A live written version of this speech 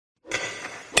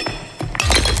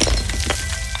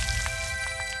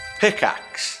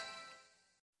Pickaxe.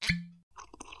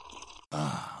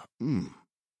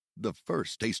 The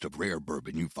first taste of rare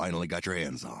bourbon you finally got your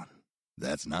hands on.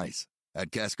 That's nice.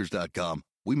 At Caskers.com,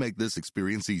 we make this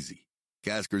experience easy.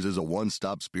 Caskers is a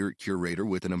one-stop spirit curator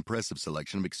with an impressive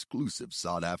selection of exclusive,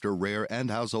 sought-after, rare,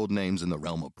 and household names in the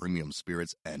realm of premium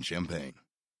spirits and champagne.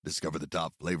 Discover the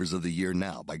top flavors of the year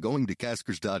now by going to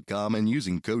Caskers.com and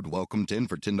using code WELCOME10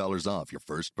 for $10 off your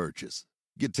first purchase.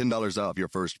 Get $10 off your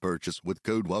first purchase with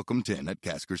code WELCOME10 at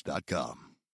Caskers.com.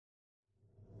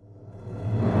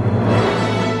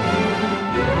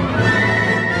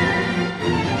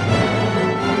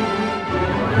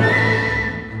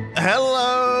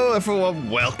 Hello,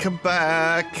 everyone. Welcome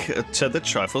back to the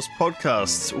Triforce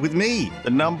podcast with me,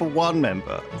 the number one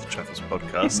member of the Triforce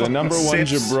podcast. The number one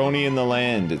jabroni in the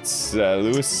land. It's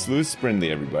Lewis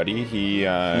Brindley, everybody.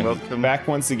 Welcome back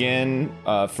once again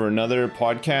for another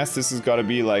podcast. This has got to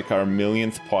be like our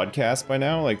millionth podcast by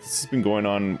now. Like, this has been going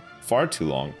on far too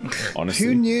long, honestly.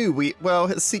 Who knew? Well,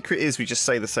 the secret is we just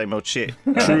say the same old shit.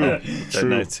 True. Don't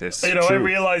notice. You know, I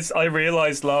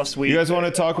realized last week. You guys want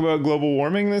to talk about global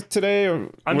warming today? Or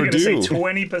I'm going to say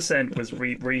 20% was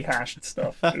rehashed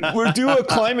stuff. We're due a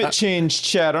climate change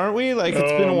chat, aren't we? Like,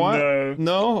 it's been a while.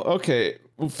 No? Okay.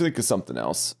 We'll think of something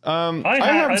else. I'll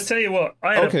tell you what.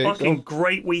 I had a fucking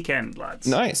great weekend, lads.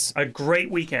 Nice. A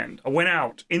great weekend. I went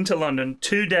out into London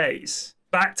 2 days.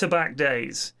 Back-to-back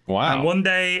days. Wow. And one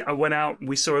day I went out,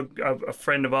 we saw a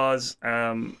friend of ours,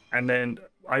 and then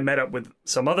I met up with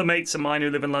some other mates of mine who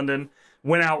live in London,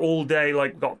 went out all day,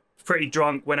 like got pretty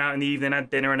drunk, went out in the evening, had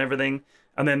dinner and everything.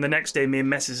 And then the next day, me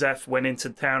and Mrs. F went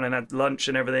into town and had lunch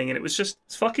and everything. And it was just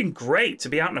fucking great to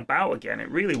be out and about again. It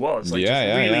really was. Like,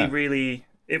 really,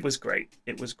 it was great.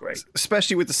 It was great.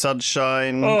 Especially with the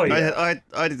sunshine. Oh, yeah.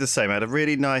 I did the same. I had a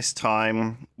really nice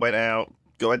time, went out.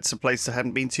 Went to a place I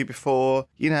hadn't been to before.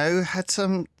 You know, had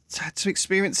some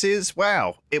experiences.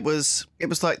 Wow, it was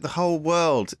like the whole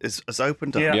world has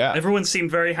opened up. Yeah, everyone seemed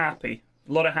very happy.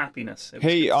 A lot of happiness.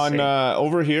 Hey,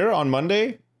 over here on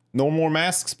Monday, no more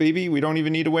masks, baby. We don't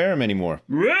even need to wear them anymore.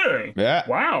 Really? Yeah.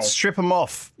 Wow. Strip them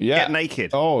off. Yeah. Get naked.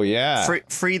 Oh yeah.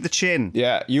 Free the chin.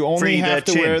 Yeah. You only have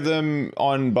to wear them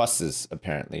on buses.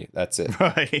 Apparently, that's it.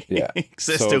 Right. Yeah.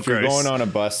 So still if you're going on a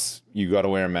bus, you got to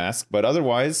wear a mask. But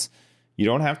otherwise, you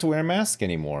don't have to wear a mask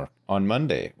anymore on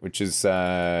Monday, which is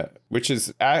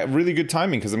really good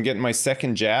timing because I'm getting my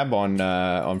second jab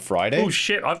on Friday. Oh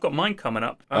shit! I've got mine coming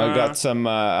up.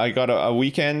 I got a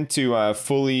weekend to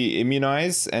fully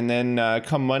immunize, and then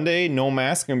come Monday, no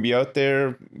mask, and be out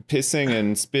there pissing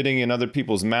and spitting in other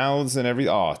people's mouths and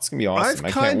everything. Oh, it's gonna be awesome!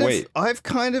 I can't wait. I've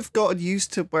kind of gotten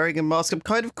used to wearing a mask. I'm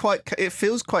kind of it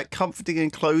feels quite comforting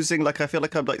and closing. Like I feel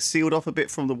like I'm like sealed off a bit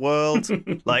from the world.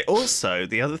 Like also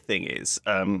the other thing is,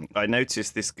 I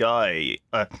noticed this guy.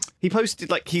 He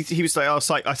posted like he was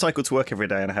like, I cycle to work every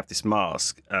day and I have this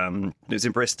mask. It was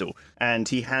in Bristol, and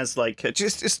he has like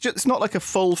it's not like a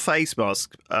full face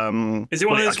mask. Is it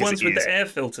one of those ones with the air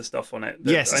filter stuff on it?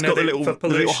 Yes, it's got the little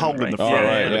hole in the front,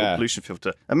 right, pollution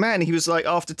filter. And man, he was like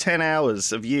after 10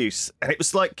 hours of use, and it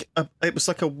was like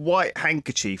a white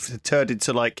handkerchief that turned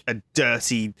into like a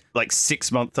dirty like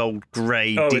 6-month-old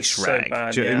grey dish rag. So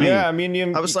bad, Do you know what I mean? Yeah, I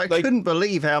mean, I was like, couldn't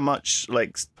believe how much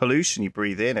like pollution you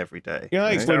breathe in every day. Yeah,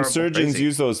 like when surgeons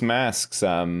use those masks,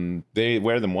 they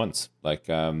wear them once. Like,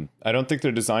 I don't think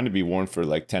they're designed to be worn for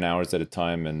like 10 hours at a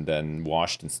time and then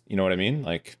washed. And, you know what I mean?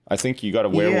 Like, I think you got to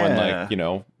wear one, like, you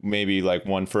know, maybe like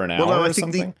one for an hour I or think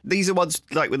something. These are ones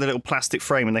like with a little plastic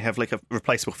frame, and they have like a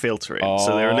replaceable filter in,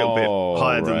 so they're a little bit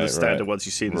higher than the standard ones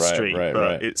you see in the street.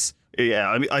 But it's. Yeah,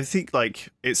 I mean, I think like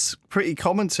it's pretty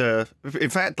common to. In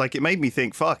fact, like it made me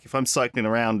think, fuck, if I'm cycling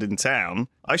around in town,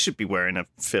 I should be wearing a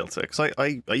filter because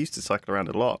I used to cycle around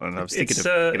a lot, and I was thinking of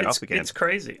getting it up again. It's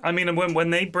crazy. I mean, when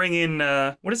they bring in,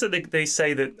 what is it they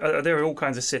say that there are all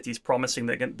kinds of cities promising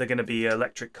that they're going to be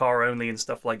electric car only and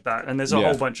stuff like that, and there's a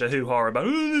whole bunch of hoo-ha about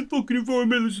the fucking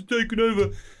environmentalists are taking over.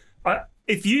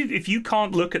 If you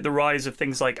can't look at the rise of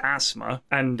things like asthma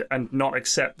and not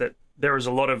accept that there is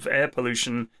a lot of air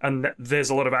pollution and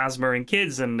there's a lot of asthma in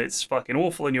kids and it's fucking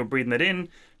awful and you're breathing it in.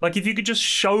 Like, if you could just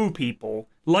show people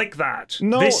like that,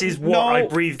 this is what I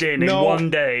breathed in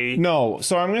one day. No,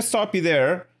 so I'm going to stop you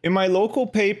there. In my local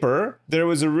paper, there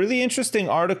was a really interesting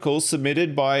article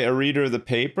submitted by a reader of the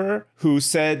paper who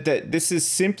said that this is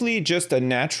simply just a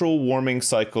natural warming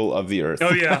cycle of the Earth.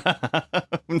 Oh, yeah.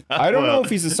 I don't know if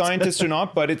he's a scientist or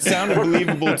not, but it sounded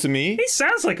believable to me. He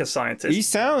sounds like a scientist. He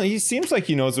seems like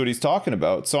he knows what he's talking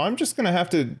about. So I'm just going to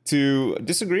have to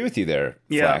disagree with you there,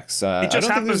 Flax. It just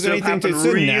I don't think there's anything to... It's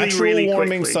a natural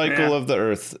warming cycle of the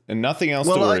Earth and nothing else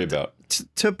to worry about.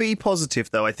 to be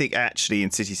positive, though, I think actually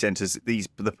in city centres, the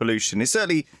pollution is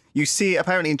certainly, you see it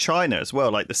apparently in China as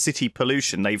well, like the city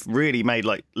pollution. They've really made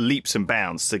like leaps and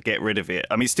bounds to get rid of it.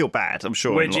 I mean, it's still bad, I'm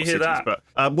sure. Where'd you hear that? But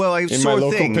well, I saw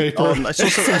a thing. I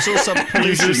saw some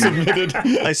pollution. Submitted.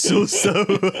 I saw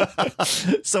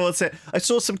someone said I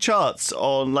saw some charts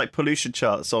on like pollution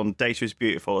charts on Data is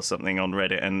Beautiful or something on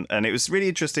Reddit, and it was really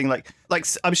interesting. Like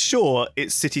I'm sure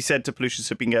it's city centre pollution's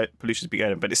been going,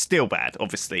 but it's still bad,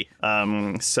 obviously.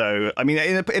 So I mean,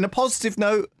 in a positive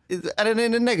note. And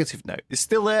in a negative note, it's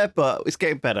still there, but it's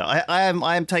getting better. I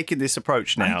am taking this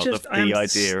approach now. I'm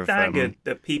staggered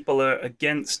that people are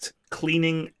against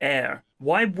cleaning air.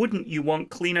 Why wouldn't you want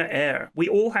cleaner air? We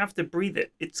all have to breathe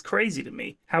it. It's crazy to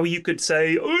me how you could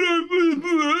say,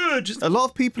 a lot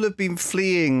of people have been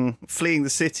fleeing the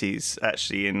cities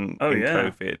actually in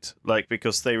COVID, like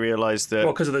because they realised that.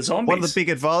 Well, because of the zombies. One of the big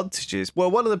advantages. You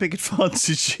don't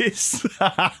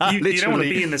want to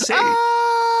be in the city.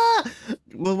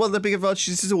 Well, one of the big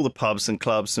advantages is all the pubs and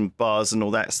clubs and bars and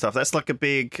all that stuff. That's like a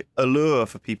big allure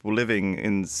for people living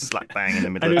in slap bang in the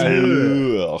middle of town. An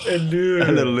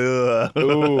allure.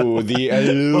 Oh, the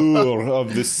allure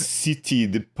of the city,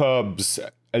 the pubs.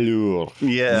 Allure.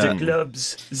 Yeah. The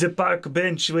clubs, the park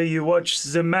bench where you watch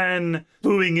the man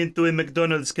pooing into a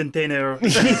McDonald's container.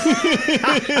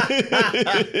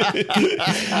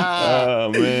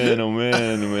 Oh man.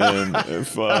 If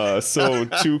so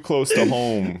too close to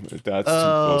home. That's too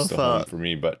close to home for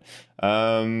me. But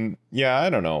yeah, I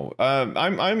don't know.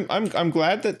 I'm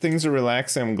glad that things are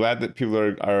relaxing. I'm glad that people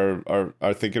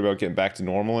are thinking about getting back to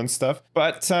normal and stuff.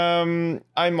 But I'm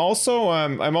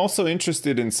also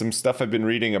interested in some stuff I've been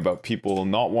reading about people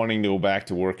not wanting to go back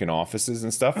to work in offices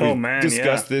and stuff. We've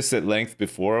discussed this at length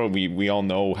before. We all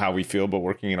know how we feel about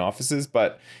working in offices,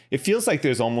 but it feels like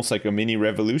there's almost like a mini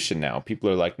revolution now. People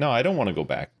are like, no, I don't want to go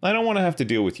back. I don't want to have to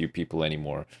deal with you people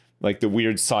anymore. Like the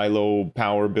weird silo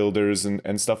power builders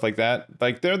and stuff like that.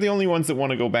 Like they're the only ones that want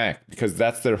to go back because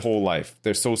that's their whole life.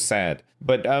 They're so sad.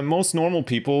 But most normal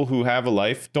people who have a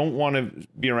life don't want to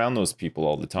be around those people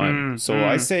all the time.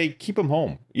 I say keep them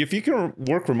home. If you can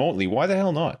work remotely, why the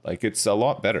hell not? Like it's a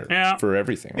lot better for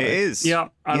everything. Right? It is. Yeah,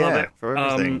 I love it. For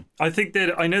everything.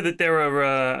 I know that there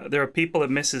are people at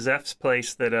Mrs. F's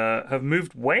place that have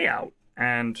moved way out.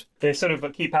 And they sort of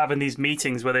keep having these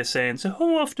meetings where they're saying, so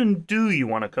how often do you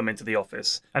want to come into the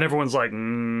office? And everyone's like,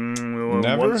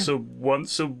 never?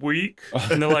 Once a week.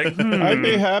 And they're like, I'd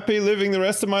be happy living the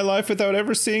rest of my life without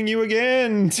ever seeing you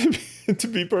again, to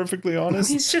be perfectly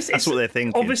honest. That's what they're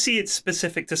thinking. Obviously, it's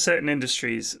specific to certain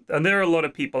industries. And there are a lot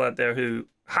of people out there who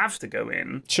have to go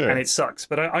in, and it sucks.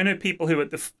 But I know people who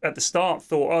at the start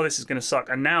thought, oh, this is going to suck.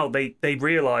 And now they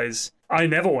realize, I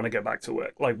never want to go back to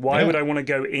work. Like, why would I want to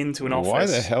go into an office? Why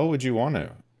the hell would you want to?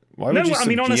 Why would you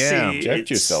honestly, subject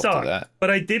yourself to that?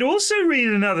 But I did also read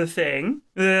another thing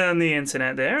on the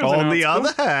internet there. On the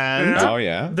other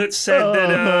hand. That said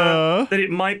that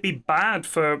it might be bad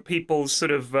for people's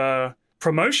sort of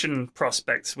promotion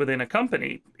prospects within a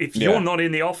company if you're not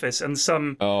in the office and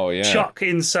some chuck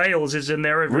in sales is in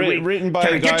there every week. Written by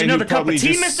Can a I get guy you another who cup of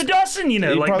tea, probably Mr. Dawson? You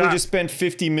know, he like probably that. just spent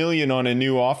 $50 million on a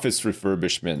new office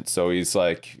refurbishment, so he's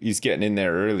getting in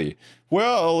there early.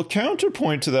 Well,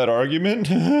 counterpoint to that argument,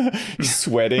 he's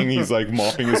sweating, he's like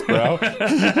mopping his brow.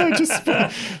 just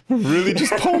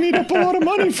ponied up a lot of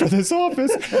money for this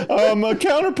office. A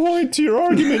counterpoint to your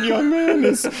argument, young man,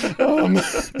 is... Yeah,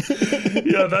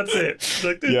 that's it.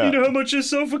 Like, you know how much this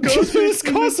sofa costs? This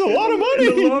costs a lot of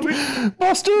money.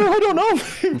 Buster, I don't know.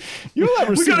 You'll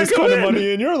ever see this kind of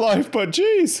money in your life, but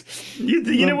geez.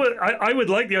 You know what? I would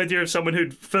like the idea of someone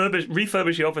who'd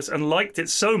refurbish the office and liked it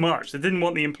so much they didn't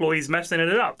want the employees messing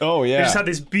it up. Oh yeah, they just had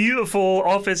this beautiful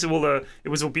office. It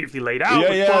was all beautifully laid out.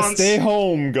 with plants. Stay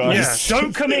home, guys. Yeah,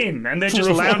 don't come in, and they're just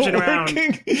lounging around.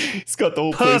 He's got the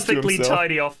whole perfectly place to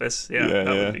tidy office. That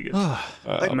would be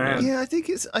good. Man. Yeah, I think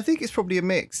it's probably a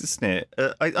mix, isn't it?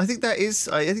 I think that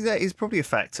is probably a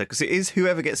factor because it is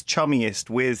whoever gets chummiest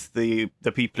with the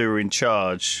people who are in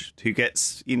charge who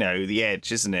gets the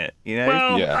edge, isn't it?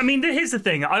 Well, I mean, here's the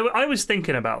thing. I was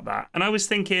thinking about that, and I was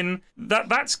thinking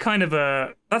that's kind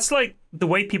of that's like the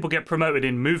way people get promoted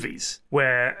in movies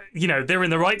where, they're in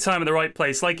the right time at the right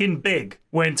place. Like in Big,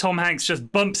 when Tom Hanks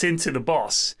just bumps into the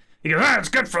boss He goes, it's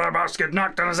good for a boss to get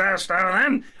knocked on his ass now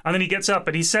and then. And then he gets up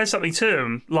and he says something to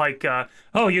him like,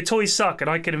 oh, your toys suck and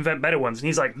I can invent better ones. And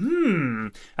he's like,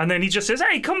 And then he just says,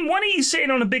 hey, come, why don't you sit in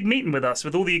on a big meeting with us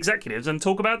with all the executives and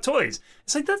talk about toys?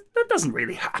 It's like, that doesn't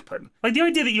really happen. Like, the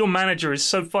idea that your manager is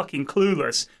so fucking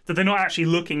clueless that they're not actually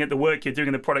looking at the work you're doing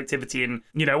and the productivity and,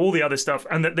 all the other stuff,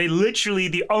 and that they literally,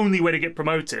 the only way to get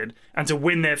promoted and to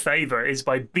win their favor is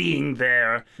by being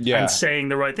there and saying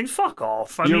the right thing. Fuck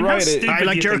off. I mean, right. I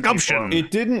like your gumption. It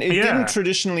didn't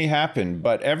traditionally happen,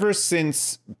 but ever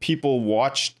since people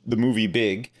watched the movie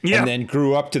Big and then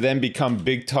grew up to then become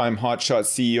big-time hotshot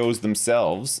CEOs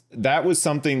themselves, that was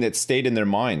something that stayed in their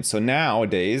mind. So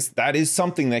nowadays, that is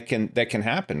something that can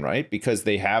happen, right? Because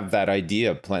they have that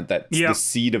idea the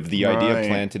seed of the idea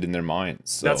planted in their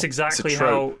minds. So that's exactly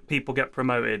how people get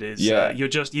promoted. Is you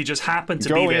just happen to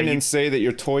go be there. in and say that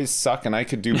your toys suck and I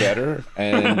could do better,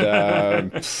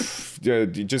 and you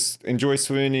just enjoy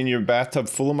swimming in your bathtub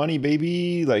full of money,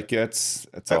 baby. Like that's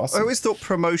awesome. I always thought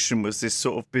promotion was this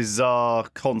sort of bizarre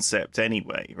concept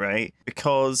anyway, right?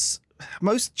 Because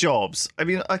most jobs, I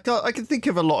mean, I can think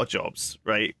of a lot of jobs,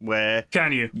 right, where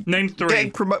can you name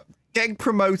 3? Getting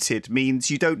promoted means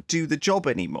you don't do the job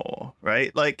anymore,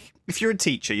 right? Like, if you're a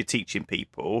teacher, you're teaching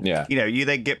people. Yeah. You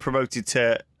then get promoted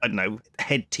to, I don't know,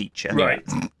 head teacher. Right.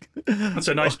 That's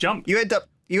a nice jump. You end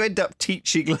up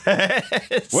teaching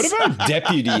less. What about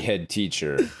deputy head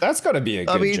teacher? That's got to be a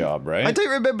good job, right? I don't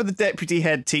remember the deputy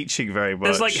head teaching very much.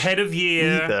 There's like head of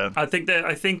year. Either. I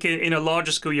think in a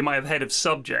larger school you might have head of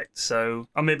subject. So,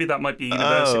 or maybe that might be a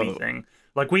university thing.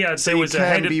 Like we had, there was a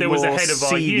head of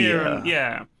our year,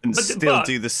 and still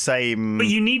do the same. But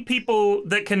you need people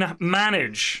that can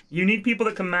manage.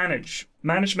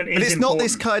 Management is but it's important.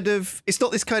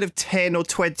 not this kind of 10 or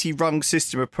 20 rung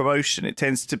system of promotion. It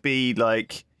tends to be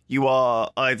like you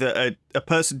are either a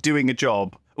person doing a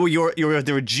job, or you're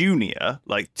either a junior,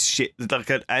 like shit, like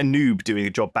a noob doing a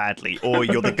job badly, or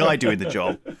you're the guy doing the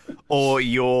job, or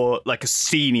you're like a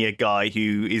senior guy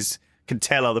who can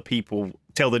tell the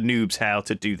noobs how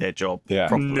to do their job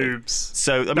properly. Noobs.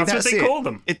 So I mean, that's what they call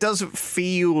them. It doesn't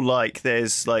feel like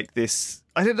there's like this.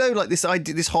 I don't know, like this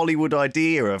idea, this Hollywood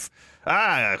idea of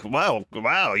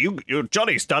wow, you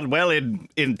Johnny's done well in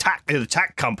the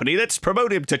tack company. Let's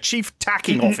promote him to chief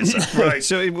tacking officer. Right.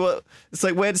 So it's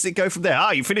like, where does it go from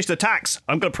there? You finished the tacks.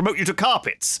 I'm going to promote you to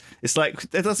carpets. It's like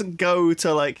it doesn't go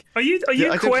to like. Are you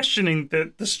questioning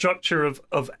the structure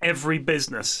of every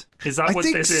business? Is that what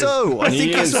this is? I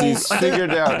think so. He's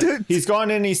figured out. He's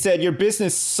gone in and he said, your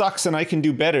business sucks and I can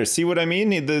do better. See what I mean?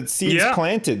 The seed's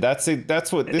planted. That's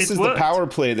what this is worked. The power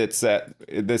play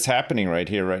that's happening right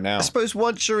here, right now. I suppose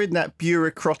once you're in that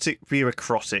bureaucratic,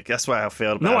 that's why I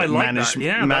feel about I like that.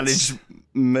 Yeah,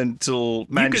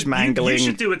 mangling. You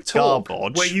should do a talk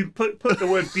garbage. where you put the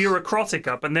word bureaucratic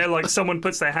up, and they're like, someone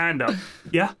puts their hand up.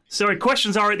 Yeah, sorry,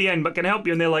 questions are at the end, but can I help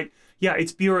you? And they're like, yeah,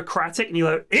 it's bureaucratic, and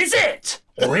you're like, is it?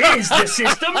 Or is the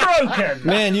system broken?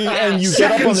 Man, you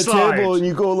get up on the table and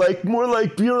you go like more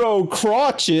like bureau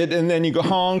crotch it, and then you go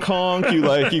honk honk.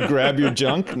 You grab your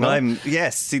junk. No?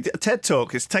 See, TED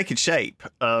Talk is taking shape.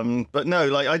 But no,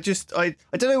 like I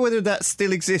don't know whether that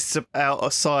still exists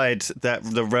outside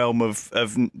the realm of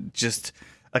just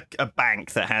a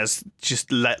bank that has just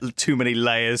too many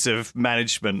layers of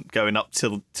management going up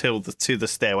to the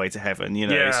stairway to heaven.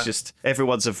 It's just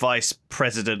everyone's a vice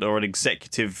president or an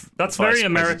executive. That's very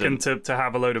American to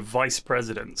have a load of vice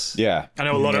presidents. Yeah, I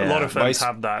know a lot of firms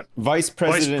have that. Vice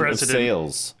president of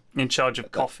sales. In charge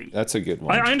of coffee. That's a good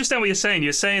one. I understand what you're saying.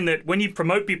 You're saying that when you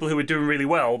promote people who are doing really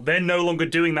well, they're no longer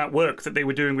doing that work that they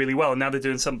were doing really well, and now they're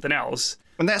doing something else.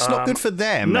 And that's not good for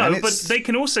them. No, but they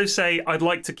can also say, I'd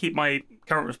like to keep my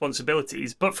current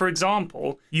responsibilities. But for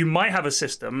example, you might have a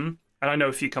system, and I know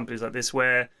a few companies like this,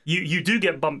 where you do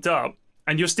get bumped up,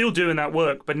 and you're still doing that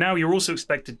work, but now you're also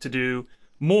expected to do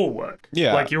more work.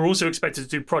 Yeah. Like you're also expected to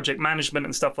do project management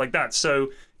and stuff like that.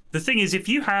 So the thing is, if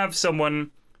you have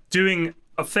someone doing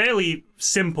a fairly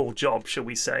simple job, shall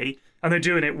we say, and they're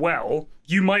doing it well,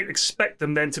 you might expect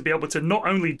them then to be able to not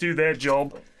only do their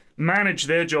job, manage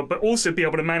their job, but also be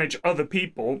able to manage other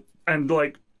people. And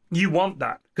like, you want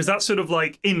that, because that's sort of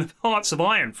like in Hearts of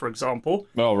Iron, for example.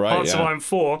 Oh, right. Hearts of Iron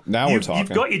 4. Now we're talking.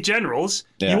 You've got your generals.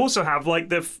 Yeah. You also have like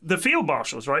the field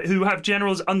marshals, right, who have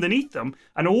generals underneath them,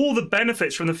 and all the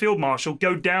benefits from the field marshal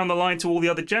go down the line to all the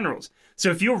other generals. So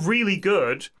if you're really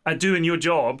good at doing your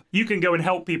job, you can go and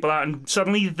help people out, and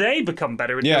suddenly they become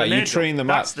better at doing their job. Yeah, you train them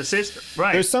up. That's the system,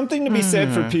 right? There's something to be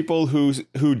said for people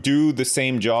who do the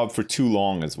same job for too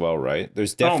long as well, right?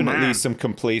 There's definitely some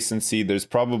complacency. There's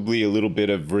probably a little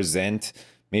bit of resent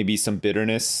maybe some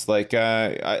bitterness. Like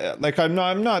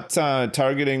I'm not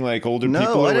targeting like older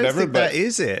people or I don't whatever, think but that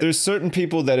is it. There's certain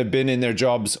people that have been in their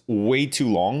jobs way too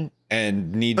long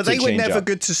and need to change up. But they were never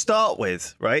good to start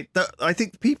with, right? I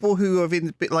think people who have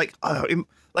been like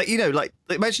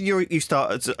imagine you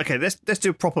start as okay. Let's do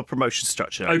a proper promotion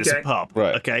structure. Okay. It's a pub,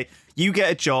 right? Okay, you get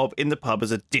a job in the pub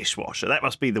as a dishwasher. That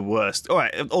must be the worst. All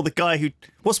right, or the guy who.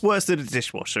 What's worse than a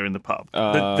dishwasher in the pub?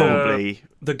 Probably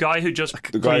the guy who just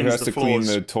the guy who has to floors.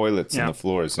 clean the toilets and the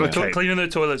floors. Yeah. Okay. Cleaning the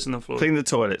toilets and the floors. Clean the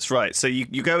toilets, right? So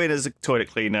you go in as a toilet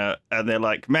cleaner, and they're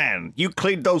like, "Man, you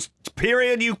cleaned those.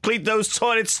 Period. You cleaned those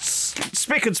toilets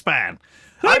spick and span.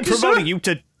 I'm promoting you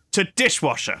to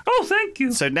dishwasher." Oh, thank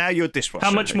you. So now you're dishwasher.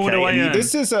 How much more do I earn?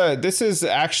 This is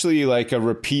actually like a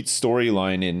repeat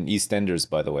storyline in EastEnders,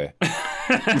 by the way.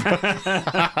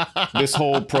 This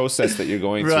whole process that you're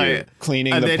going through,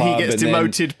 cleaning and the then pub, he gets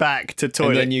demoted back to toilet.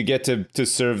 And then you get to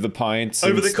serve the pints.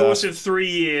 Over and the stuff. course of 3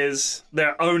 years,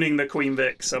 they're owning the Queen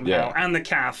Vic somehow, and the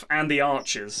calf, and the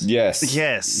archers. Yes.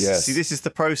 See, this is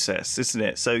the process, isn't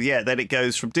it? So yeah, then it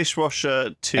goes from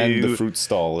dishwasher to and the fruit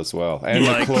stall as well, and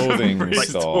the clothing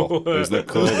stall. There's the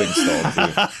clothing stall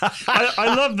too.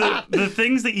 I love the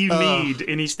things that you need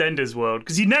in EastEnders world,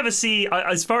 because you never see,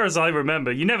 as far as I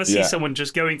remember, you never see someone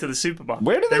just going to the supermarket.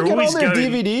 Where do they get all their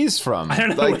DVDs from? I don't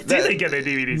know. Where do they get their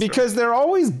DVDs because from?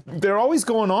 they're always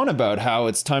going on about how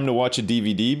it's time to watch a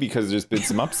DVD because there's been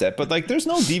some upset, but like there's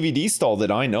no DVD stall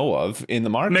that I know of in the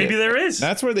market. Maybe there is.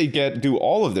 That's where they do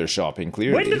all of their shopping.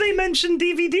 Clearly, when do they mention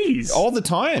DVDs? All the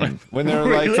time. When they're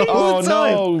like, oh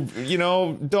no,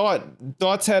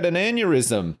 Dot's had an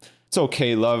aneurysm. It's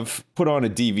okay, love. Put on a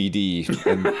DVD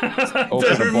and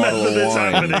open a bottle of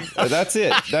wine. That's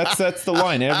it. That's the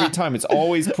line every time. It's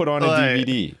always put on a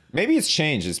DVD. Maybe it's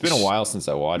changed. It's been a while since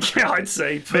I watched it. Yeah, I'd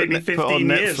say maybe 15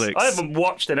 years. I haven't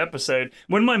watched an episode.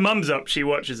 When my mum's up, she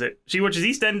watches it. She watches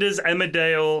EastEnders,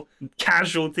 Emmerdale,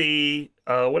 Casualty.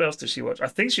 What else does she watch? I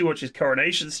think she watches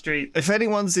Coronation Street. If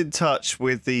anyone's in touch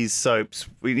with these soaps,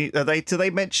 we need. Do they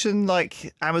mention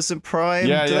like Amazon Prime?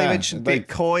 Yeah, do they mention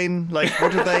Bitcoin? Like,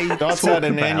 what do they? Dot's had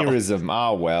an aneurysm.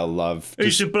 Oh well, love.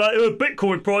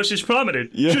 Bitcoin price is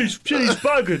plummeted. Yeah. She's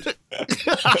buggered.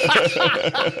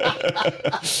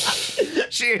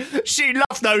 She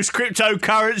loved those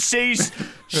cryptocurrencies.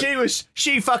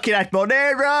 She fucking had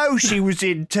Monero. She was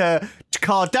into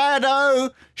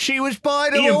Cardano. She was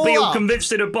buying them all Beale up. convinced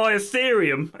her to buy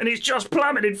Ethereum, and it's just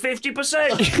plummeted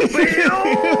 50%.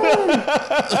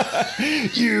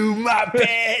 You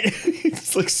muppet!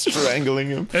 It's like strangling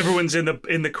him. Everyone's in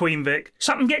the Queen Vic.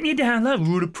 Something getting you down low.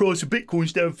 The price of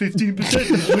Bitcoin's down 15%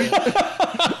 this week.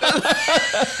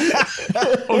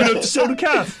 I'm gonna have to sell the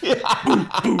calf.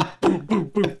 Boom, boom,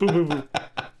 boom, boom, boom.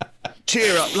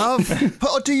 Cheer up, love. Put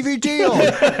a DVD on.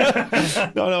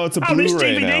 No, it's a Blu-ray this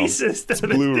DVD now. system, it's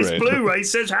Blu-ray. This Blu-ray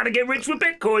says how to get rich with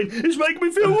Bitcoin. It's making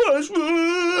me feel worse.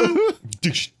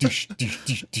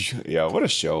 Yeah, what a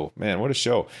show, man! What a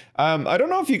show. I don't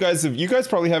know if you guys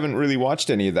probably haven't really watched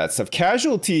any of that stuff.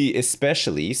 Casualty,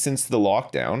 especially since the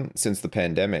lockdown, since the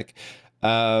pandemic.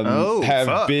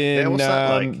 Have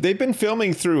been they've been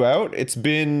filming throughout. It's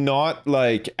been not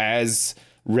like as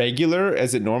regular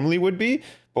as it normally would be.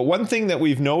 But one thing that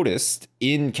we've noticed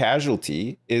in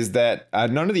Casualty is that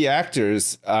none of the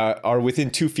actors are within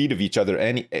 2 feet of each other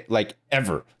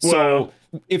ever. So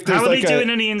if there's how are they doing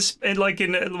any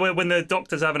when the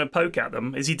doctor's having a poke at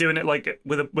them? Is he doing it like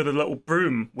with a little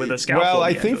broom with a scalpel? Well,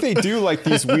 I think they do like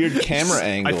these weird camera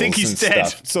angles. I think he's dead.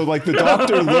 Stuff. So like the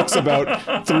doctor looks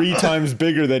about 3 times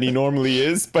bigger than he normally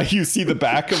is, but you see the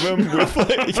back of him with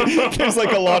like there's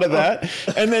like a lot of that.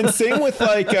 And then same with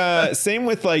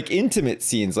like intimate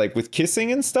scenes, like with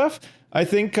kissing and stuff. I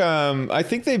think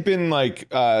they've been like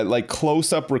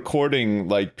close up recording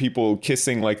like people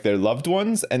kissing like their loved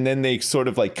ones, and then they sort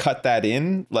of like cut that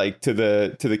in like to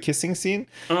the kissing scene.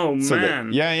 Oh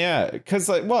man. Because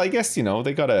I guess they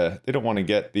don't want to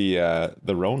get the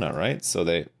Rona, right? So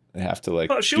they have to like.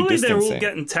 But surely they're all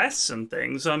getting tests and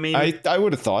things. I mean, I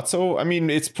would have thought so. I mean,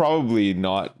 it's probably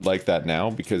not like that now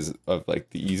because of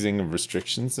like the easing of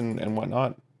restrictions and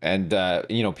whatnot, and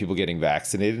people getting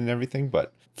vaccinated and everything,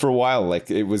 but. For a while,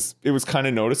 like it was kind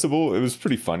of noticeable. It was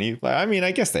pretty funny. I mean,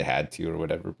 I guess they had to or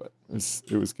whatever, but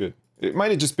it was good. It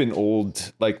might have just been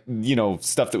old, like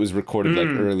stuff that was recorded like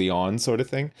early on, sort of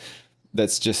thing.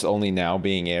 That's just only now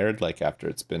being aired, like after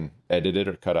it's been edited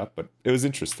or cut up, but it was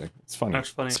interesting. It's funny. That's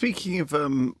funny. Speaking of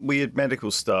weird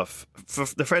medical stuff, for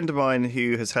the friend of mine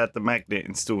who has had the magnet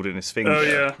installed in his finger. Oh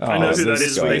yeah, I know who that this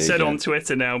is. guy They said again. on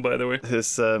Twitter now, by the way.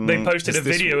 They Posted a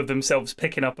video of themselves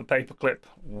picking up a paperclip.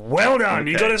 Well done,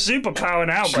 you got a superpower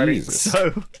now, buddy. Jesus.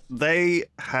 So they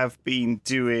have been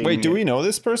doing. Wait, do we know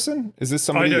this person? Is this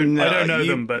I somebody? don't know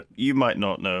them, but you might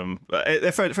not know them. But they're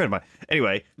a friend of mine.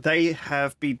 Anyway, they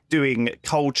have been doing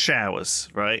cold showers,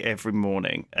 right, every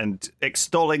morning and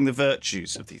extolling the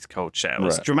virtues of these cold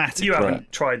showers dramatically. you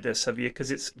haven't tried this, have you?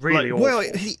 Because it's really awful. Well,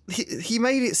 he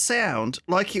made it sound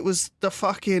like it was the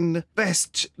fucking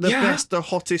best, the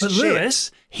hottest But shit.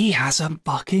 Lewis, he has a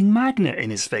fucking magnet in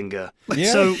his finger.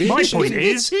 Yeah. So my point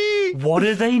is, what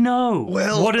do they know?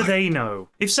 Well, what do they know?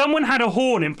 If someone had a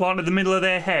horn implanted in the middle of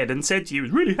their head and said to you,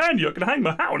 "It's really handy, I can hang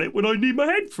my hat on it when I need my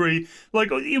head free," like,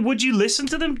 would you listen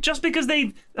to them just because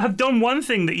they have done one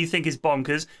thing that you think is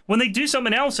bonkers? When they do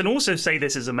something else and also say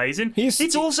this is amazing,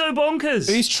 it's also bonkers.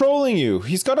 He's trolling you.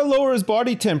 He's got to lower his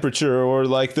body temperature, or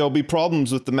like there'll be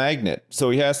problems with the magnet. So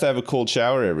he has to have a cold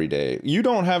shower every day. You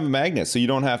don't have a magnet, so you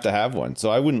don't have to have one. So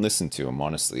I wouldn't listen to him,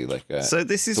 honestly. Like, so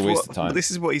this is it's a waste of time.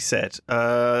 This is what he said.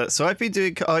 So I've been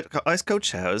doing ice cold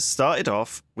showers. Started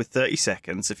off with 30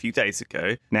 seconds a few days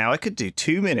ago. Now I could do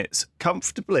 2 minutes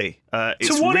comfortably.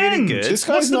 It's what really end? good. This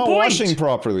What's guy's the not point? washing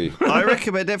properly. I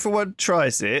recommend everyone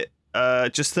tries it.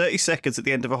 Just 30 seconds at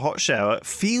the end of a hot shower.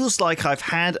 Feels like I've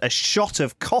had a shot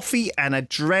of coffee and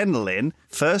adrenaline.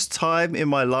 First time in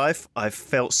my life I've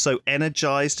felt so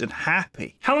energized and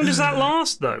happy. How long does that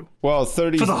last, though? Well,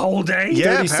 30 For the whole day?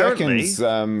 Yeah, 30 apparently,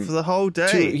 seconds. for the whole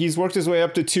day. He's worked his way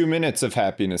up to 2 minutes of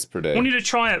happiness per day. I want you to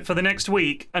try it for the next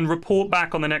week and report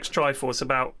back on the next Triforce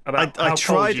about how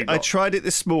cold you got. I tried it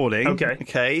this morning.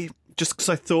 Okay. Just because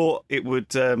I thought it would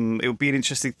be an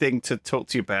interesting thing to talk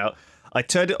to you about. I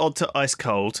turned it on to ice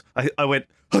cold. I went.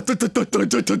 I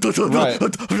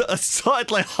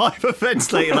started like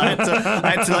hyperventilating. I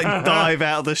had to like dive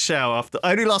out of the shower after.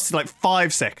 I only lasted like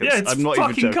 5 seconds. Yeah, it's I'm not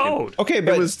fucking even joking. cold. Okay,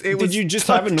 but did you just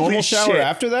have a normal totally shower shit.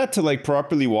 after that to like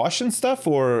properly wash and stuff,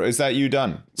 or is that you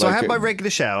done? So I Like, had my regular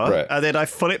shower, Right. and then I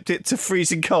flipped it to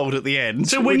freezing cold at the end.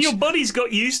 So when which- your body's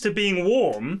got used to being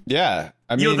warm, Yeah,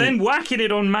 I mean, you're then whacking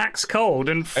it on max cold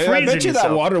and freezing I bet you yourself.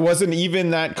 that water wasn't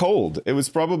even that cold. It was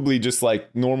probably just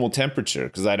like normal temperature,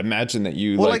 because I'd imagine that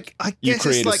you I you guess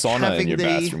create it's like a sauna in having your the-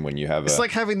 bathroom when you have It's a.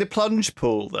 like having the plunge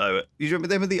pool, though. You remember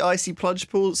them with the icy plunge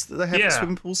pools that they have Yeah. at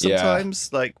swimming pools Yeah.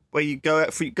 sometimes? Like where you go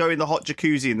in the hot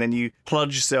jacuzzi and then you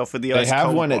plunge yourself in the They ice have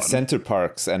cold one at Center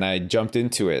Parks, and I jumped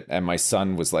into it, and my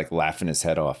son was like laughing his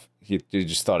head off. He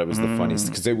just thought it was the funniest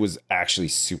because it was actually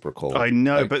super cold. I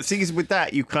know, Like, but the thing is, with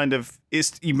that, you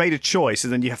you made a choice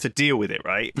and then you have to deal with it,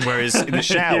 right? Whereas in the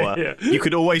shower, Yeah. you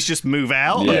could always just move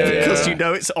out because you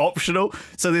know it's optional.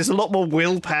 So there's a lot more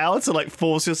willpower to like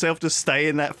force yourself to stay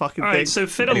in that fucking All thing. right, so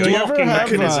fit a Do you ever locking have,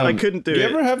 mechanism. I couldn't do you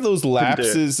it. ever have those Couldn't do it.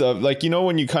 lapses of like, you know,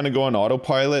 when you kind of go on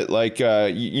autopilot, like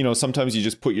you know, sometimes you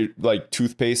just put your like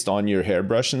toothpaste on your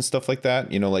hairbrush and stuff like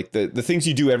that, you know, like the things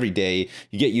you do every day,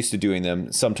 you get used to doing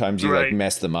them. Sometimes you like Right.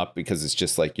 mess them up because it's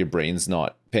just like your brain's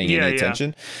not paying Yeah, any yeah.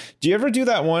 attention. Do you ever do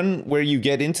that one where you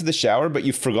get into the shower but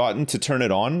you've forgotten to turn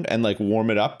it on and like warm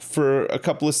it up for a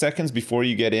couple of seconds before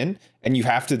you get in, and you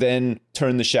have to then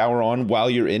turn the shower on while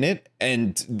you're in it,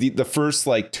 and the first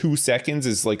like 2 seconds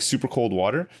is like super cold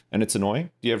water and it's annoying?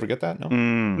 Do you ever get that? No.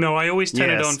 No, I always turn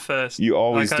it Yes. on first. You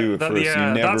always do it first. You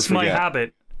never that's my forget.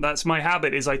 habit. That's my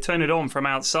habit. Is I turn it on from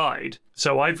outside.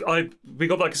 So we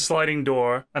got like a sliding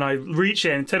door, and I reach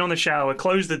in, turn on the shower,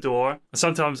 close the door.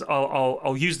 Sometimes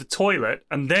I'll use the toilet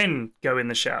and then go in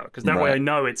the shower, because that way Right. I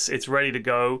know it's ready to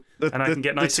go and I can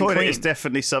get nice the and toilet clean. is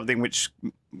definitely something which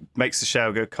makes the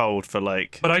shower go cold for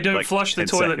like. But I don't like flush the 10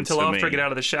 toilet seconds until for after I me. get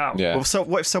out of the shower. Yeah. Well, so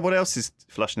what if someone else is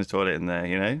flushing the toilet in there?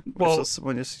 You know, Well, if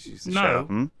someone just uses the shower.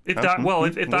 No, if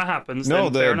that happens, No,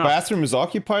 then the fair enough. bathroom is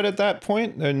occupied at that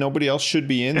point, and nobody else should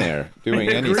be in there doing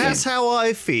anything. That's how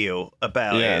I feel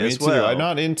about Yeah, it me as too. well. I'm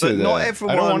not into But that. not I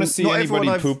everyone, don't want to see not anybody everyone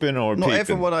I've- pooping or Not peeping.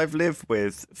 everyone I've lived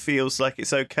with feels like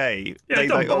it's okay. Yeah, they it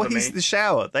don't like, oh, bother he's me. in the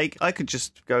shower. I could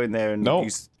just go in there and No.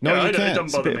 use. No, Yeah, you it can't.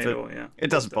 doesn't bother bit me of at a- all. Yeah, It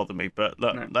doesn't bother me, but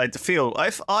look, I feel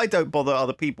I don't bother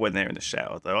other people when they're in the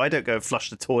shower, though. I don't go and flush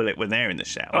the toilet when they're in the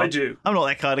shower. I do. I'm not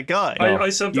that kind of guy.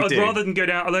 I'd do. rather than go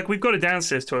down. Like, we've got a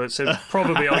downstairs toilet, so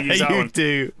probably I'll use that You one.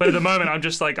 do. But at the moment, I'm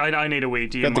just like, I need a wee.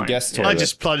 Do you Got the mind? guest I toilet.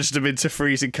 just plunged them into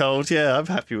freezing cold. Yeah, I'm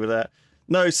happy with that.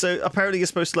 No, so apparently you're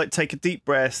supposed to like take a deep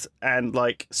breath and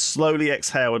like slowly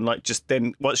exhale and like just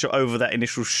then once you're over that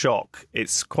initial shock,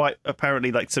 it's quite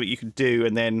apparently like something you can do.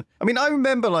 And then, I mean, I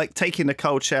remember like taking a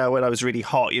cold shower when I was really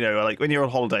hot, you know, like when you're on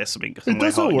holiday or something. It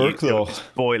doesn't work though. It's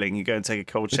boiling, you go and take a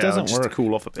cold shower doesn't just work. to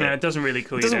cool off a bit. Yeah, it doesn't really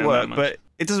cool It you doesn't down work, that much. but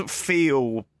it doesn't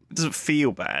feel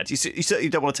bad. You certainly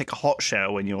don't want to take a hot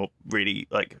shower when you're really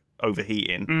like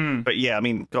overheating. But yeah, I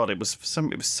mean, God, it was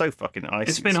so fucking icy.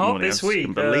 It's been hot this week. I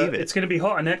couldn't believe it. It's going to be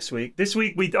hotter next week. This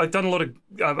week I've done a lot of.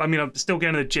 I mean, I'm still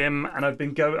going to the gym, and I've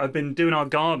been doing our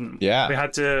garden. Yeah. We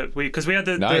had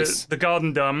the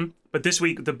garden done. But this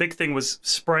week, the big thing was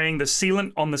spraying the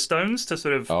sealant on the stones to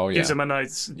sort of gives them a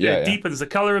nice, deepens the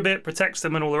color a bit, protects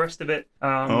them and all the rest of it.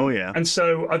 And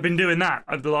so I've been doing that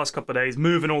over the last couple of days,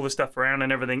 moving all the stuff around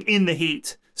and everything in the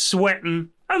heat,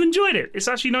 sweating. I've enjoyed it. It's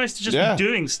actually nice to just be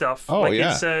doing stuff.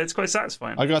 It's quite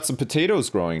satisfying. I got some potatoes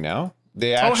growing now.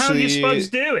 They actually, how are you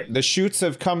supposed to do it? The shoots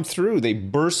have come through. They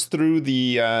burst through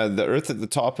the earth at the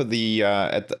top of the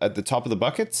at the top of the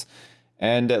buckets.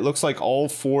 And it looks like all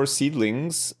 4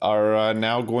 seedlings are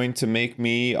now going to make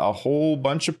me a whole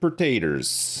bunch of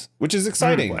potatoes, which is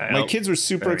exciting. Wow. My kids were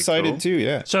super excited too,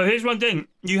 yeah. So here's one thing.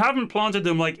 You haven't planted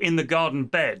them like in the garden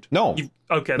bed. No.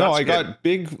 Okay, no, that's I good. got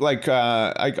big, like,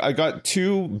 I got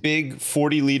 2 big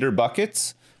 40-liter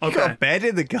buckets. You got a bed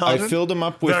in the garden? I filled them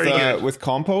up with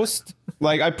compost.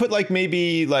 Like I put like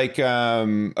maybe like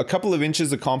a couple of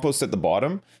inches of compost at the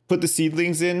bottom. Put the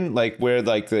seedlings in like where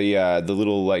like the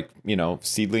little like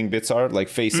seedling bits are like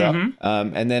face up.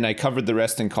 And then I covered the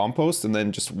rest in compost and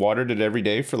then just watered it every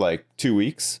day for like 2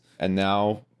 weeks. And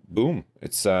now boom,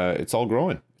 it's all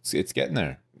growing. It's getting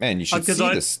there. Man, you should see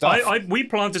this stuff. We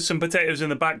planted some potatoes in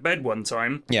the back bed one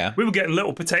time. Yeah. We were getting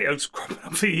little potatoes cropping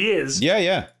up for years.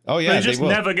 Yeah. Oh, yeah, they just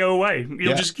never go away.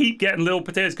 You'll just keep getting little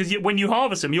potatoes because when you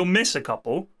harvest them, you'll miss a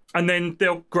couple. And then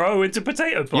they'll grow into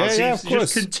potato plants. Yeah, It's of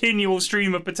course. just continual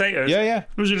stream of potatoes. Yeah. It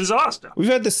was a disaster. We've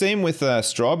had the same with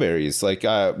strawberries. Like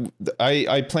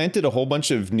I planted a whole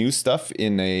bunch of new stuff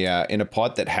in a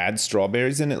pot that had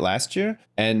strawberries in it last year,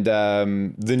 and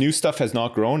the new stuff has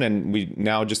not grown, and we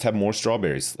now just have more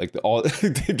strawberries. Like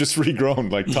they've just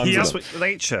regrown like tons of them. That's what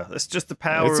nature. That's just the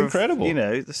power. It's incredible.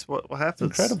 That's what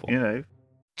happens. Incredible.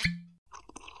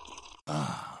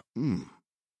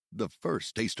 The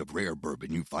first taste of rare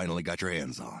bourbon you finally got your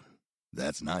hands on.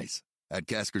 That's nice. At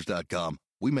Caskers.com,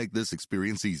 we make this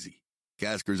experience easy.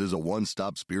 Caskers is a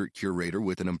one-stop spirit curator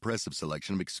with an impressive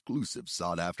selection of exclusive,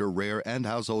 sought-after, rare, and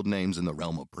household names in the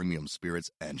realm of premium spirits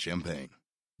and champagne.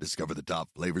 Discover the top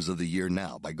flavors of the year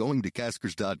now by going to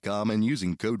Caskers.com and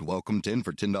using code WELCOME10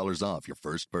 for $10 off your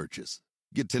first purchase.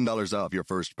 Get $10 off your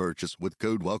first purchase with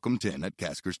code WELCOME10 at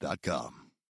Caskers.com.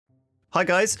 Hi,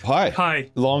 guys.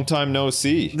 Hi. Long time no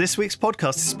see. This week's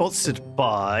podcast is sponsored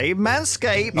by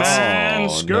Manscaped.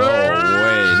 Oh, no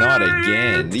way. Not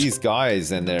again. These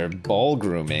guys and their ball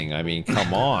grooming. I mean,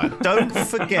 come on. Don't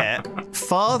forget,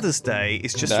 Father's Day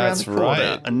is just around the corner.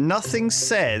 Right. And nothing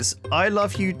says, I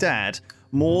love you, Dad,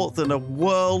 more than a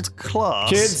world-class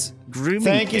Kids, grooming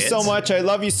thank you kit. so much. I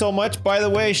love you so much. By the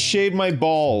way, shaved my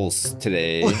balls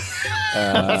today.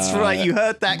 That's right, you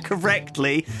heard that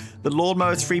correctly. The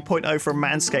Lawnmower 3.0 from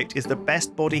Manscaped is the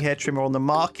best body hair trimmer on the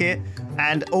market,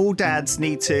 and all dads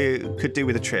could do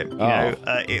with a trim.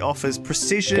 It offers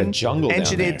precision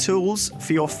engineered tools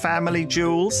for your family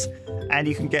jewels, and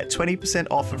you can get 20%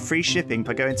 off and free shipping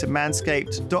by going to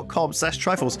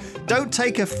manscaped.com/Triforce. Don't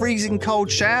take a freezing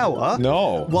cold shower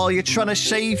while you're trying to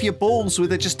shave your balls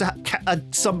with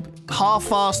some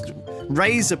half-assed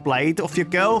razor blade off your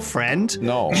girlfriend.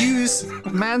 No. Use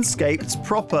Manscaped's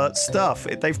proper stuff.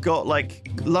 They've got like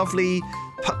lovely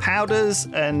powders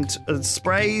and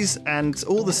sprays and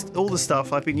all the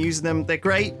stuff. I've been using them. They're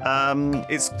great.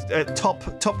 It's a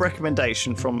top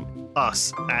recommendation from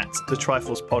us at the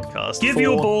Triforce podcast. Give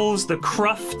your balls the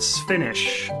Crufts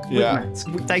finish. Yeah.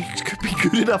 They could be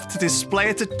good enough to display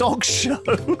at a dog show.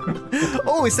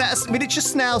 Oh, is that a miniature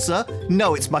schnauzer?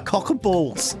 No, it's my cock and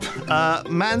balls.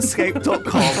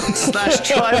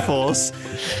 Manscaped.com/Triforce.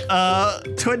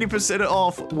 20%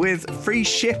 off with free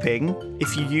shipping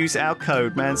if you use our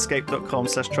code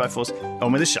manscaped.com/Triforce.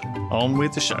 On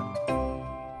with the show.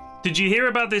 Did you hear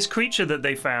about this creature that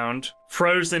they found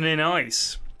frozen in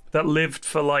ice that lived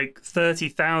for like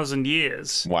 30,000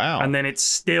 years? Wow. And then it's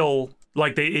still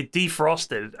like it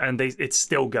defrosted and it's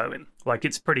still going. Like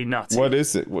it's pretty nuts. What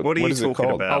is it? What are you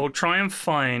talking about? I will try and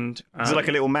find. Is it like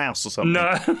a little mouse or something?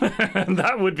 No,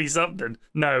 that would be something.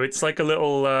 No, it's like a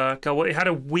little. God, it had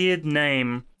a weird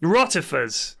name.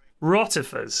 Rotifers.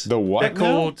 Rotifers. The what? They're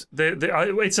called.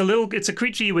 It's a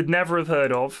creature you would never have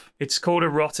heard of. It's called a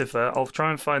rotifer. I'll try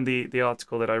and find the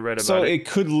article that I read about. So it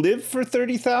could live for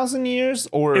 30,000 years,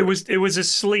 or it was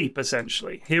asleep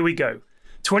essentially. Here we go.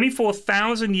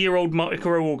 24,000-year-old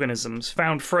microorganisms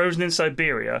found frozen in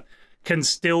Siberia can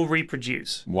still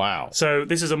reproduce. Wow. So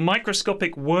this is a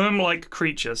microscopic worm-like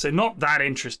creature, so not that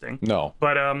interesting. No.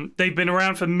 But they've been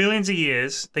around for millions of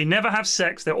years. They never have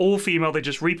sex. They're all female. They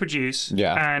just reproduce.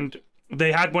 Yeah. And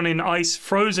they had one in ice,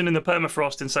 frozen in the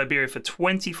permafrost in Siberia for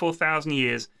 24,000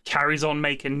 years, carries on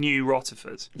making new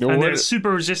rotifers. And they're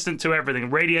super resistant to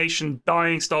everything. Radiation,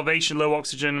 dying, starvation, low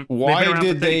oxygen. Why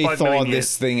did they thaw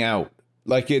this thing out?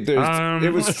 Like it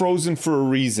was frozen for a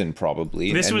reason,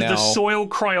 probably. This was the soil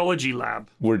cryology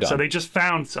lab. We're done. So they just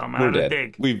found some out of a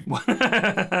dig. We've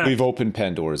opened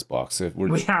Pandora's box.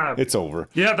 We have. It's over.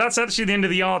 Yeah, that's actually the end of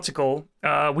the article.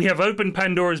 We have opened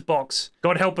Pandora's box.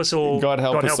 God help us all. God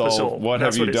help us all. What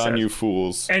have you done, you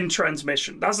fools? End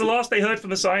transmission. That's the last they heard from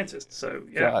the scientists. So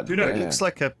yeah, who knows? It looks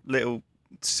like a little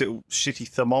shitty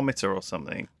thermometer or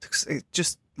something. It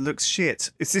just looks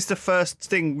shit. Is this the first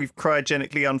thing we've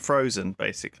cryogenically unfrozen,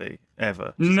 basically,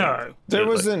 ever? No. There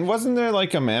wasn't there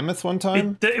like a mammoth one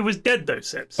time? It was dead though,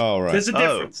 Sips. Oh, right. There's a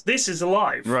difference. This is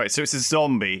alive. Right, so it's a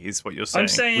zombie, is what you're saying. I'm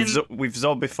saying... We've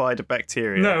zombified a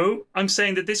bacteria. No, I'm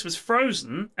saying that this was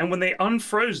frozen, and when they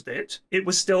unfroze it, it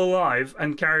was still alive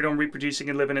and carried on reproducing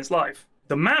and living its life.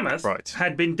 The mammoth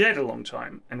had been dead a long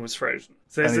time and was frozen.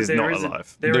 So and is not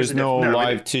alive. There's no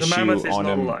live tissue on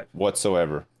him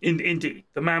whatsoever. Indeed.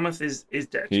 The mammoth is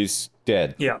dead. He's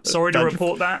dead. Yeah. Sorry to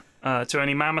report that to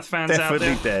any mammoth fans out there.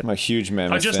 Definitely dead. I'm a huge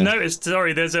mammoth I just noticed,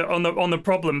 sorry, there's on the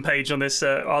problem page on this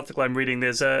article I'm reading,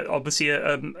 there's obviously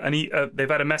they've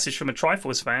had a message from a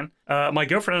Triforce fan. My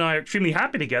girlfriend and I are extremely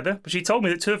happy together, but she told me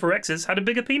that two of her exes had a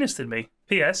bigger penis than me.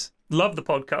 P.S. Love the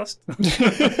podcast.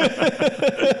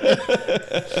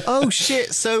 Oh,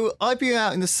 shit. So I've been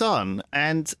out in the sun,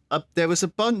 and there was a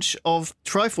bunch of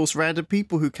Triforce random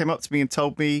people who came up to me and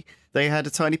told me they had a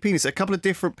tiny penis. A couple of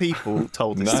different people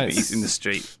told this to me in the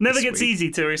street. Never gets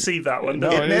easy to receive that one. No,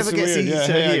 it never gets easy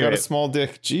to hear. I got a small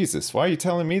dick. Jesus, why are you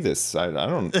telling me this? I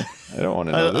don't want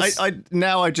to know this.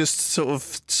 Now I just sort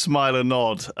of smile and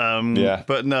nod.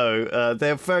 But no,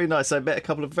 they're very nice. I met a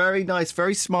couple of very nice,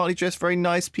 very smartly dressed, very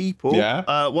nice people.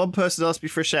 Yeah. One person asked me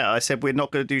for a shout out. I said we're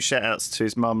not going to do shout outs to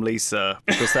his mum Lisa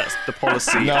because that's the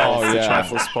policy of the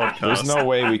Triforce podcast. There's no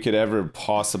way we could ever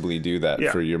possibly do that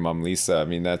for your mum Lisa. I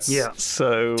mean, that's... Yeah.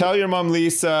 So tell your mum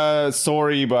Lisa,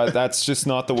 sorry, but that's just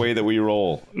not the way that we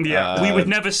roll. Yeah, we would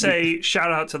never say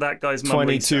shout out to that guy's mum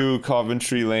 22 Lisa.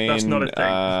 Coventry Lane. That's not a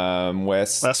thing.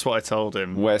 West. That's what I told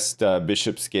him. West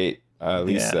Bishopsgate.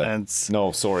 Lisa. Yeah, and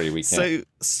no, sorry, we can't.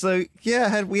 So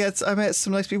yeah, I met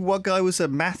some nice people. One guy was a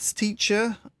maths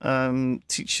teacher,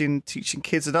 teaching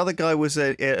kids. Another guy was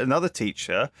another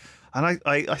teacher, and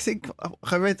I think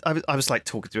I was like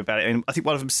talking to him about it, and I think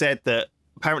one of them said that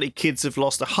apparently kids have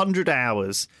lost 100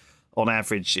 hours on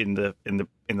average in the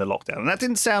lockdown, and that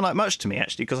didn't sound like much to me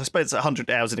actually, because I suppose 100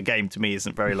 hours in a game to me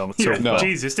isn't very long at all. No.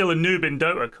 Jeez, you're still a noob in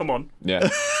Dota. Come on. Yeah,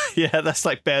 yeah, that's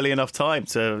like barely enough time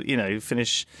to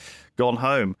finish Gone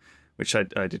Home, which I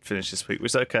did finish this week,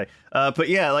 which is okay. But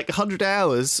yeah, like 100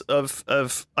 hours of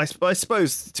I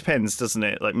suppose it depends, doesn't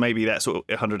it? Like maybe that sort of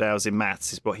 100 hours in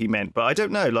maths is what he meant, but I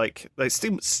don't know. Like it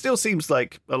still seems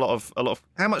like a lot of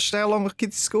how long are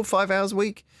kids in school? 5 hours a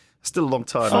week. Still a long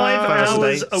time. 5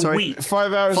 hours a week.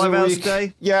 5 hours a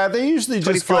day. Yeah, they usually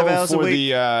just go hours for a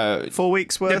week. The 4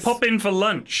 weeks worth. They pop in for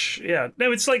lunch. Yeah,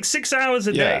 no, it's like 6 hours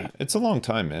a day. Yeah, it's a long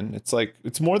time, man.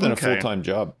 It's more than a full-time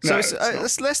job. So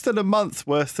it's less than a month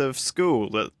worth of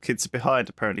school that kids are behind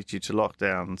apparently due to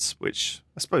lockdowns, which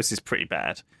I suppose is pretty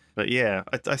bad. But yeah,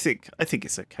 I think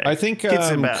it's okay. I think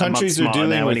countries are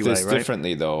dealing with this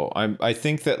differently, though. I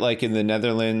think that like in the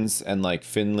Netherlands and like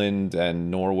Finland and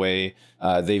Norway,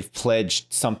 they've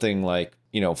pledged something like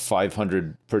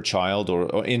 500 per child,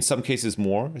 or in some cases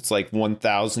more. It's like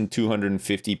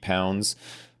 1,250 pounds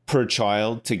per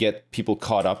child to get people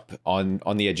caught up on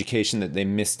the education that they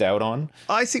missed out on.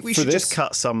 I think we should just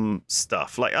cut some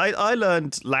stuff. Like I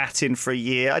learned Latin for a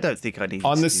year. I don't think I need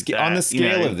on the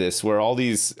scale of this, where all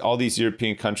these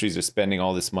European countries are spending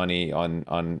all this money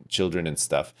on children and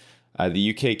stuff.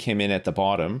 The UK came in at the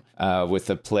bottom with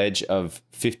a pledge of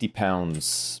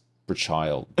 £50 per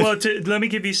child. Well, let me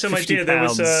give you some idea. There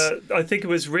was, I think it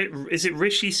was, is it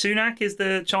Rishi Sunak is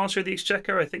the Chancellor of the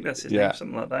Exchequer? I think that's his name,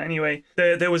 something like that. Anyway,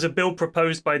 there was a bill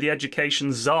proposed by the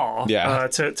Education Tsar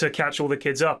to catch all the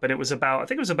kids up, and I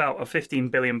think it was about a £15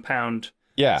 billion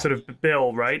sort of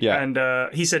bill, right? Yeah.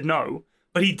 And he said no.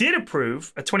 But he did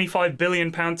approve a £25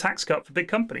 billion tax cut for big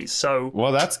companies. So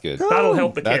well, that's good. That'll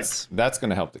help the kids. That's going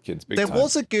to help the kids big time. There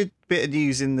was a good bit of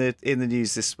news in the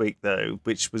news this week, though,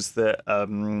 which was that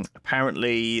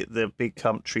apparently the big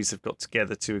countries have got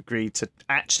together to agree to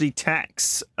actually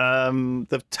tax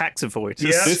the tax avoiders.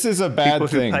 Yeah. This is a bad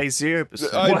thing. Who pay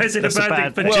 0%. Why is it a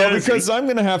bad thing for Well, Jersey? because I'm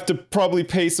going to have to probably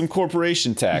pay some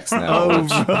corporation tax now.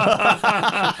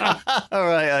 All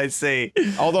right, I see.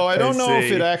 Although I don't know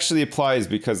if it actually applies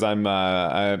because I'm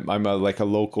like a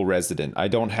local resident. I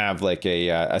don't have like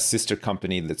a sister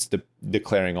company that's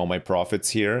declaring all my profits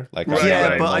here. Like I'm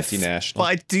not a multinational. But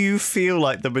I do feel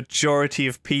like the majority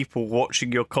of people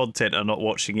watching your content are not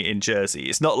watching it in Jersey.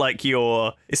 It's not like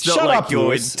your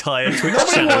entire Twitch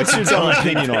Nobody wants your dumb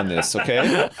opinion on this,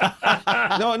 okay?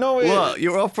 No. Well,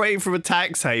 you're operating from a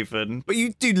tax haven, but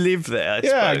you do live there.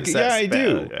 I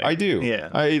do. Right? I do. Yeah.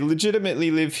 I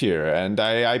legitimately live here, and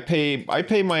I pay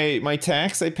my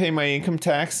tax. I pay my income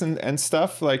tax and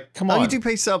stuff. Like, come on. Oh, you do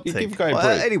pay something. You give a guy a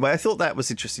break. Anyway, I thought that was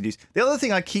interesting news. The other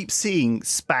thing I keep seeing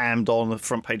spammed on the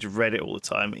front page of Reddit all the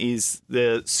time is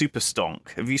the super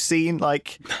stonk. Have you seen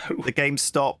the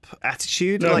GameStop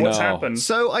attitude? No, what's happened?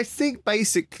 So I think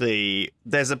basically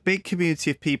there's a big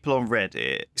community of people on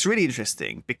Reddit. It's really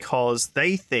interesting because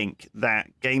they think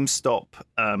that GameStop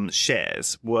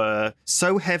shares were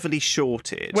so heavily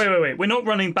shorted. Wait. We're not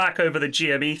running back over the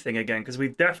GME thing again because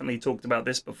we've definitely talked about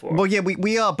this before. Well, yeah,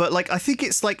 we are, but I think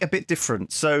it's a bit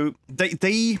different. So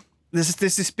there's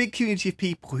this big community of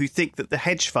people who think that the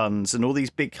hedge funds and all these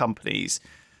big companies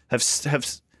have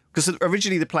because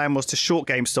originally the plan was to short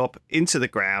GameStop into the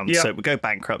ground so it would go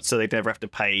bankrupt so they'd never have to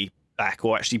pay back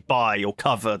or actually buy or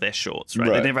cover their shorts, right?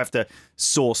 They never have to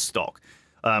source stock.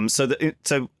 So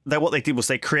what they did was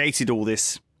they created all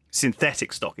this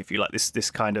synthetic stock, if you like,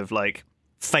 this kind of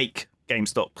fake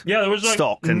GameStop there was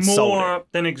stock and sold more it.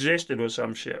 than existed or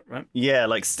some shit, right? Yeah,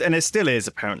 and it still is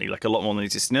apparently a lot more than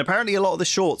existed. And apparently a lot of the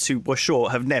shorts who were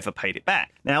short have never paid it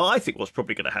back. Now, I think what's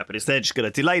probably going to happen is they're just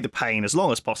going to delay the pain as long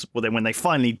as possible. Then when they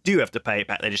finally do have to pay it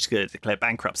back, they're just going to declare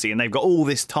bankruptcy. And they've got all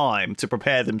this time to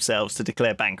prepare themselves to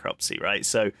declare bankruptcy, right?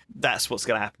 So that's what's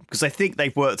going to happen. Because I think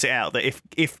they've worked it out that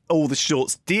if all the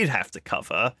shorts did have to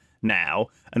cover now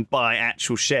and buy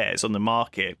actual shares on the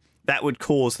market, that would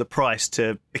cause the price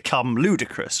to become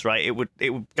ludicrous, right? It would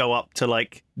go up to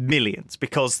millions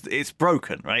because it's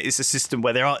broken, right? It's a system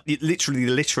where there are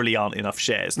literally aren't enough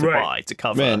shares to buy to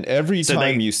cover. Man, every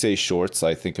time you say shorts,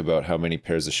 I think about how many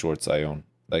pairs of shorts I own.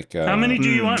 How many do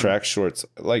you own? Track shorts,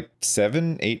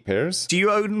 7, 8 pairs. Do you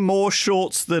own more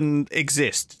shorts than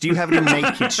exist? Do you have any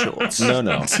naked shorts?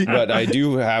 No. But I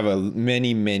do have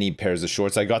many pairs of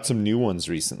shorts. I got some new ones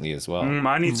recently as well.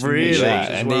 I need some really, new shorts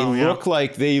and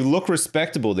they look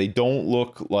respectable. They don't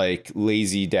look like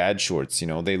lazy dad shorts.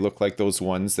 They look like those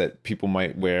ones that people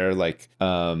might wear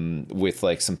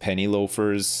with some penny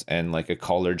loafers and a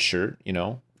collared shirt.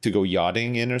 To go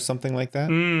yachting in or something like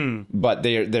that. But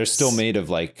they're still made of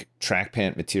track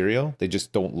pant material. They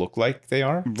just don't look like they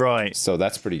are. Right. So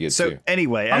that's pretty good too. So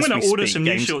anyway, I'm going to order some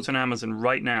new shorts on Amazon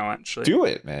right now, actually. Do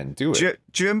it, man. Do it.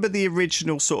 Do you remember the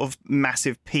original sort of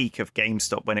massive peak of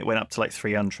GameStop when it went up to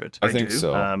 300? I think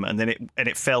so. And then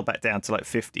it fell back down to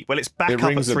 50. Well, it's back up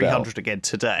at 300 again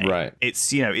today. Right.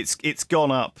 It's it's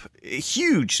gone up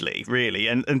hugely, really.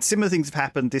 And similar things have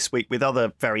happened this week with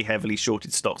other very heavily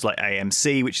shorted stocks like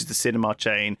AMC, which is the cinema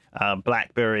chain,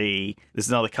 BlackBerry. There's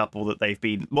another couple that they've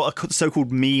been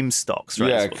so-called meme stocks, right?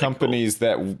 Yeah, companies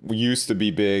that used to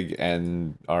be big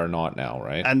and are not now,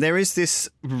 right? And there is this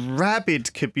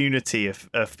rabid community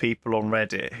of people on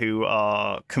Reddit who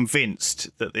are convinced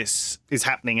that this is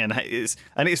happening, and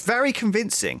it's very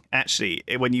convincing, actually,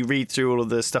 when you read through all of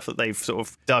the stuff that they've sort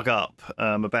of dug up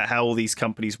about how all these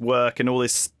companies work and all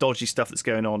this dodgy stuff that's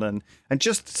going on, and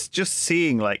just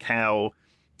seeing how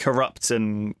corrupt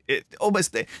and it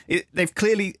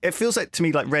feels like to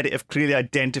me like Reddit have clearly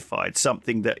identified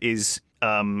something that is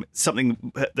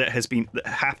something that has been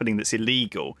happening that's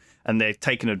illegal, and they've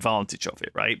taken advantage of it,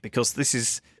 right? Because this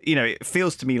is, it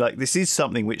feels to me like this is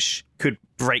something which could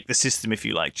break the system, if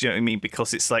you like. Do you know what I mean?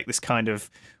 Because it's this kind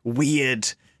of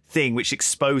weird thing which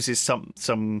exposes some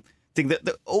thing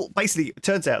that basically it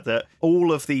turns out that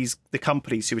all of the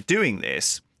companies who are doing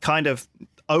this kind of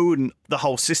own the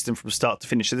whole system from start to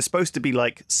finish. So they're supposed to be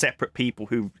separate people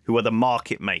who are the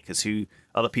market makers, who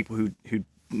are the people who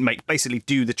basically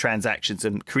do the transactions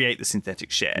and create the synthetic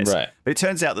shares. Right. But it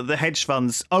turns out that the hedge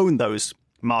funds own those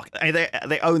market.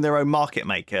 They own their own market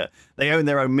maker. They own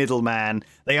their own middleman.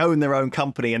 They own their own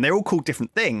company, and they're all called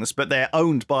different things, but they're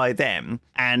owned by them.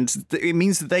 And it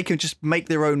means that they can just make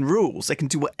their own rules. They can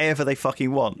do whatever they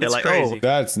fucking want. They're like, crazy. oh,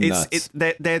 that's nuts.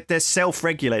 They're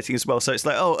self-regulating as well. So it's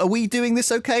like, oh, are we doing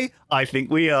this okay? I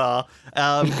think we are.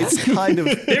 It's kind of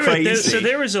crazy. So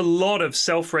there is a lot of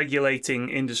self-regulating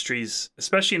industries,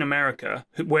 especially in America,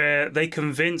 where they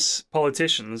convince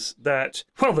politicians that,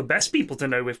 well, the best people to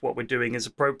know if what we're doing is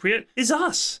appropriate is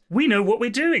us. We know what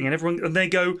we're doing, and they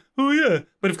go, oh yeah.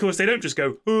 But of course, they don't just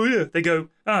go, oh yeah. They go,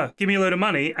 give me a load of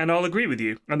money, and I'll agree with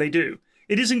you, and they do.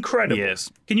 It is incredible.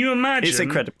 Yes. Can you imagine? It's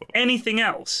incredible. Anything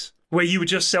else where you would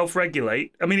just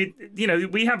self-regulate? I mean,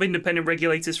 we have independent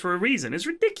regulators for a reason. It's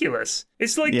ridiculous.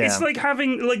 It's like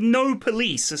having like no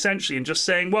police essentially, and just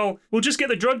saying, well, we'll just get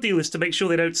the drug dealers to make sure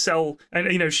they don't sell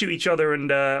and shoot each other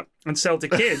and sell to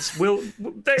kids. Who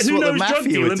knows drug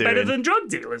dealing better than drug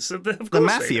dealers? Of course the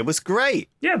mafia was great.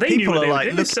 Yeah, people are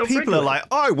like, people are like,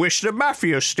 I wish the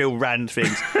mafia still ran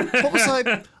things.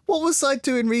 What was I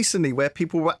doing recently where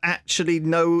people were actually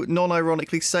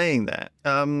non-ironically saying that?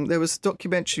 There was a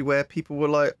documentary where people were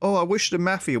like, oh, I wish the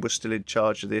mafia was still in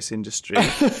charge of this industry.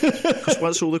 Because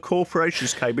once all the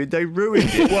corporations came in, they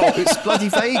ruined it. Well, it's bloody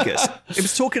Vegas. It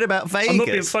was talking about Vegas. I'm not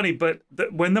being funny, but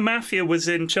when the mafia was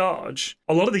in charge,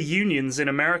 a lot of the unions in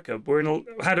America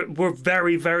were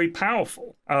very, very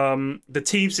powerful. The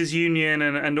Teamsters union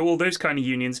and all those kind of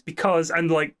unions,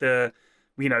 the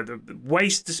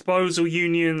waste disposal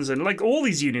unions and like all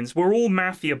these unions were all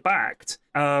mafia backed.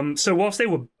 So whilst they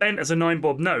were bent as a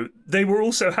 9-bob note, they were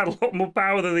also had a lot more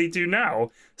power than they do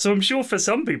now. So I'm sure for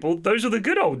some people, those are the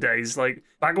good old days. Like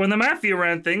back when the mafia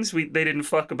ran things, they didn't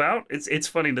fuck about. It's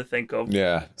funny to think of.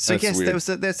 Yeah. So yes,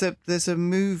 weird. there's a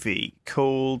movie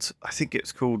called, I think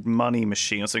it's called Money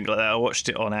Machine or something like that. I watched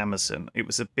it on Amazon. It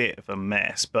was a bit of a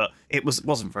mess, but it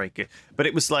wasn't very good. But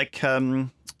it was like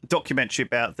documentary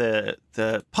about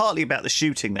partly about the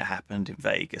shooting that happened in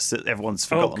Vegas that everyone's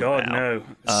forgotten about. Oh God, no!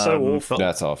 So awful.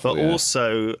 That's awful. But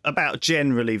also about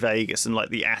generally Vegas and like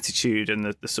the attitude and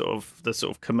the sort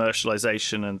of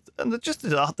commercialization and just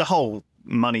the whole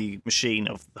money machine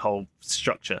of the whole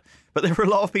structure. But there were a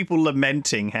lot of people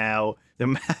lamenting how the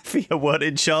mafia weren't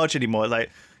in charge anymore. Like,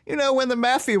 when the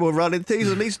mafia were running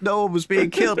things, at least no one was being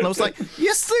killed. And I was like,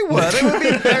 yes, they were. They were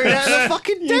being buried out in the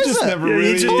fucking desert. You just never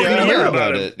really hear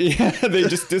about it. Yeah, they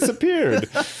just disappeared.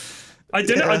 I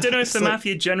don't know if the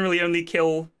mafia generally only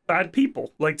kill bad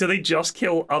people. Like, do they just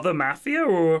kill other mafia,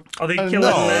 or are they killing?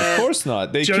 No, of course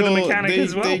not. They Joe the Mechanic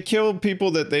as well. They kill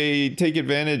people that they take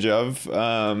advantage of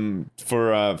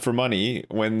for money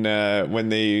when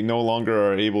they no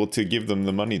longer are able to give them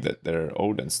the money that they're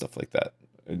owed and stuff like that.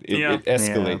 It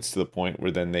escalates to the point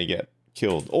where then they get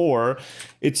killed, or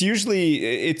it's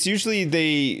usually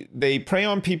they prey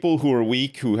on people who are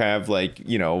weak, who have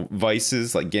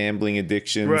vices like gambling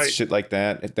addictions, shit like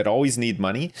that always need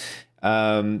money,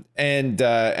 or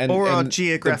are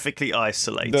geographically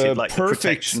isolated. The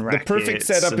perfect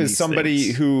setup is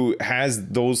somebody who has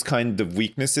those kind of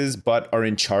weaknesses but are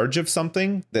in charge of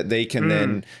something that they can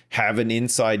then have an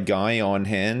inside guy on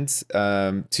hand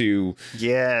to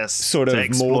sort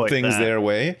of mold things their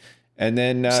way. And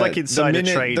then it's like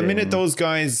the minute those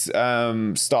guys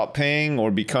stop paying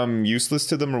or become useless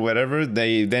to them or whatever,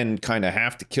 they then kind of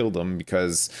have to kill them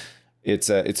because it's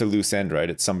a loose end, right?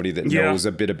 It's somebody that knows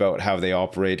a bit about how they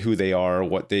operate, who they are,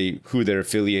 who they're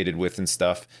affiliated with and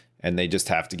stuff. And they just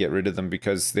have to get rid of them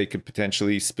because they could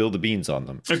potentially spill the beans on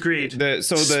them. Agreed.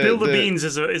 Spill the beans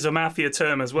is a mafia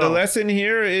term as well. The lesson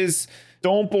here is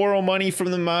don't borrow money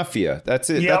from the mafia. That's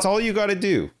it. Yep. That's all you got to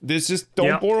do. There's just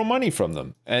don't borrow money from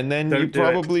them. And then you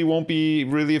probably won't be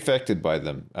really affected by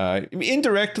them.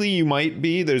 Indirectly, you might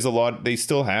be. There's a lot. They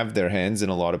still have their hands in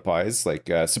a lot of pies. Like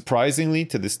surprisingly,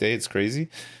 to this day, it's crazy.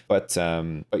 But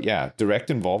yeah,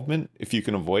 direct involvement, if you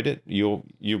can avoid it, you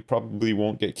probably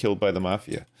won't get killed by the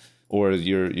mafia. Or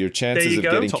your chances of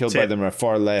getting killed by them are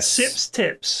far less. Sips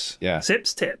tips. Yeah.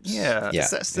 Sips tips. Yeah.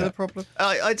 Is that still a problem?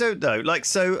 I don't know.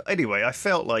 So anyway, I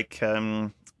felt like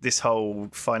this whole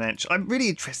financial... I'm really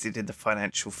interested in the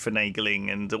financial finagling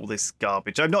and all this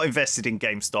garbage. I'm not invested in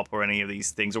GameStop or any of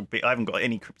these things. I haven't got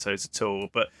any cryptos at all.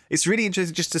 But it's really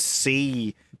interesting just to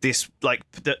see this,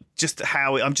 just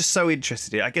how... I'm just so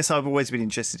interested in it. I guess I've always been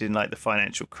interested in, the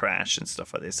financial crash and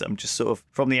stuff like this. I'm just sort of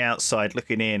from the outside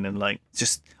llooking in and,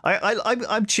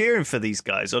 I'm cheering for these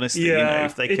guys, honestly. Yeah,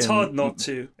 if they it's hard not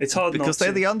to. It's hard not to. Because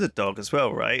they're the underdog as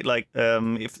well, right?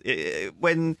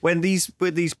 When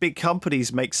these big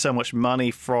companies make so much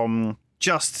money from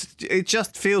it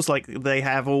just feels like they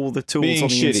have all the tools on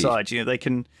the inside. They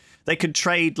can they could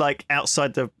trade like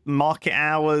outside the market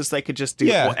hours. They could just do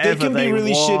whatever they can be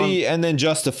really want. shitty and then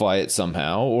justify it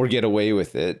somehow or get away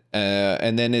with it.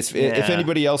 And then if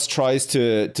anybody else tries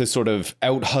to sort of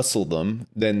out hustle them,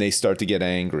 then they start to get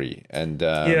angry. And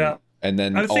and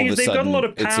then the thing is, they've got a lot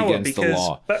of power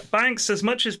because banks, as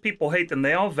much as people hate them,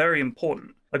 they are very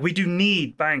important. Like, we do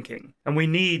need banking, and we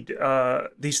need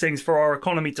these things for our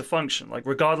economy to function. Like,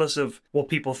 regardless of what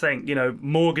people think,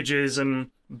 mortgages and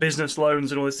business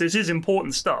loans and all this is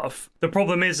important stuff. The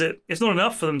problem is that it's not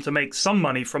enough for them to make some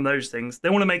money from those things. They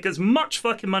want to make as much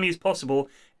fucking money as possible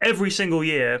every single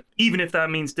year, even if that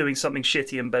means doing something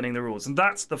shitty and bending the rules. And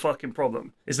that's the fucking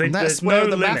problem. And that's where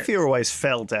the mafia always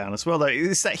fell down as well. Like,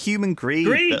 it's that human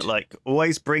greed that like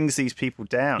always brings these people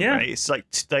down. Right? It's like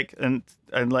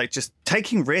and like just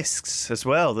taking risks as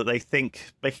well that they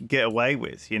think they can get away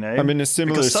with. I'm in a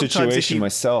similar situation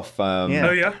myself.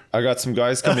 I got some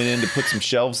guys coming in to put some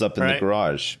shelves up in the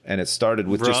garage, and it started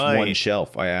with just one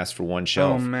shelf. I asked for one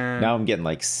shelf. Oh, man. Now I'm getting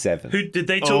like 7. Who did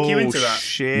they talk you into that?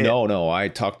 Shit. No, I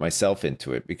talked myself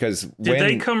into it because did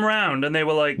they come round and they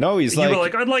were like, no, you were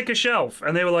like, I'd like a shelf,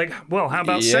 and they were like, well, how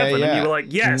about 7? And you were like,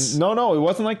 yes. No, it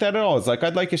wasn't like that at all. It's like,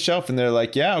 I'd like a shelf, and they're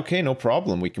like, yeah, okay, no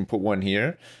problem, we can put one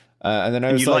here. And then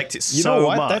I was like, liked it so you know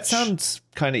what? much. That sounds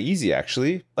kind of easy,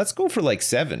 actually. Let's go for like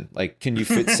 7. Like, can you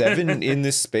fit 7 in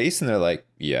this space? And they're like,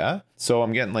 yeah. So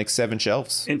I'm getting like 7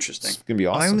 shelves. Interesting. It's gonna be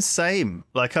awesome. I'm the same.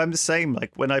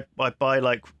 Like, when I buy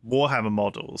like Warhammer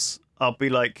models, I'll be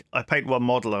like, I paint one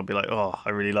model, I'll be like, oh,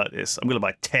 I really like this. I'm gonna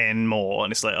buy 10 more,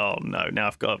 and it's like, oh no, now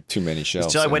I've got too many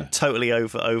shelves. I went totally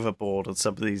overboard on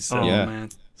some of these. Man.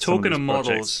 Talking of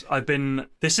models,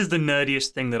 this is the nerdiest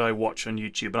thing that I watch on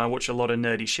YouTube, and I watch a lot of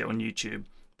nerdy shit on YouTube.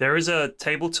 There is a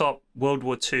tabletop World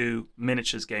War II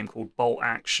miniatures game called Bolt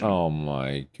Action. Oh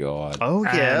my god. Oh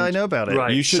yeah, I know about it.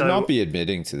 Right, you should not be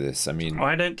admitting to this. I mean,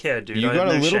 I don't care, dude. You got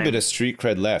a little bit of street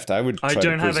cred left. I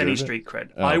don't have any street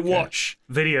cred. Okay. I watch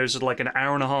videos of like an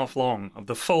hour and a half long of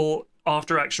the full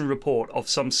after-action report of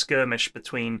some skirmish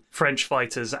between French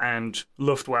fighters and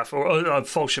Luftwaffe or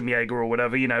Fallschirmjäger or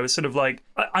whatever. It's sort of like,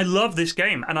 I love this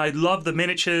game, and I love the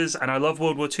miniatures, and I love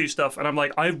World War II stuff, and I'm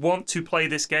like, I want to play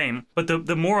this game. But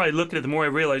the more I look at it, the more I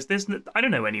realize I don't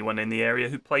know anyone in the area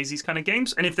who plays these kind of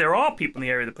games. And if there are people in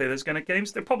the area that play those kind of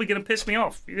games, they're probably going to piss me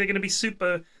off. They're going to be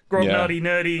super grognardy,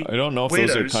 nerdy I don't know if weirdos.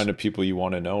 Those are kind of people you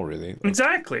want to know, really.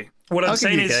 Exactly. What I'm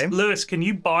saying is, Lewis, can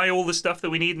you buy all the stuff that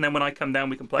we need, and then when I come down,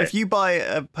 we can play If you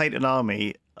buy Paint an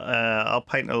Army, I'll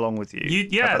paint along with you.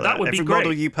 That would be great. Every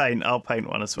model you paint, I'll paint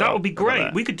one as well. That would be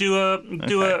great. We could do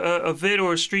a vid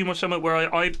or a stream or something where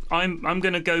I'm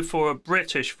going to go for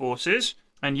British forces,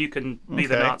 and you can be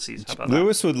the Nazis. How about that?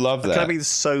 Lewis would love that. Can I be the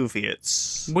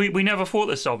Soviets? We never fought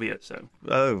the Soviets, so.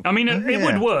 Oh. I mean, it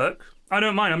would work. I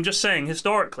don't mind. I'm just saying,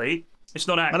 historically, it's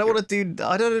not accurate. I don't want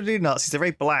to do Nazis. They're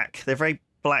very black. They're very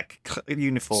black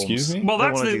uniforms. Excuse me? Well,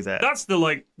 that's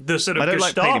the sort of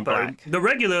Gestapo. Like the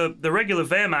regular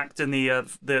Wehrmacht and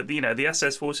the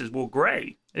SS forces wore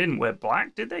grey. They didn't wear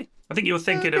black, did they? I think you were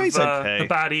thinking of the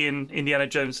baddie in Indiana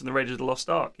Jones and the Raiders of the Lost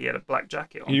Ark. He had a black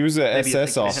jacket on. He was an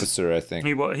SS officer, I think.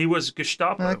 He was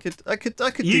Gestapo. I could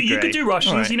do You could do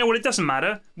Russians. Right. You know what? It doesn't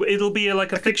matter. It'll be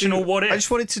like a fictional what if. I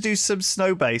just wanted to do some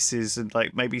snow bases and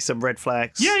like maybe some red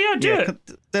flags. Yeah, do it.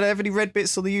 Do they have any red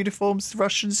bits on the uniforms, the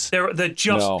Russians? They're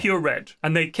just pure red,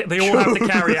 and they all have to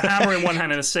carry a hammer in one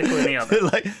hand and a sickle in the other.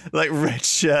 like red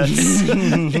shirts.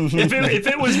 if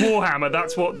it was Warhammer,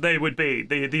 that's what they would be.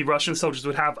 The Russian soldiers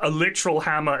would have a literal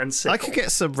hammer and sickle. I could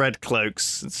get some red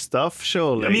cloaks and stuff,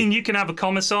 surely. I mean, you can have a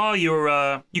commissar.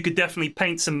 You could definitely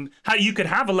paint some. You could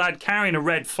have a lad carrying a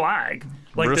red flag,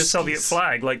 like the Soviet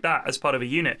flag, like that, as part of a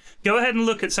unit. Go ahead and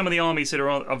look at some of the armies that are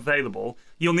available.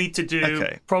 You'll need to do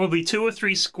probably 2 or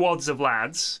 3 squads of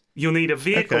lads. You'll need a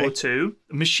vehicle or 2,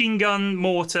 a machine gun,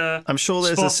 mortar. I'm sure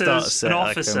there's spotters, a starter set an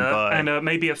officer, I can buy. and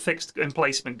maybe a fixed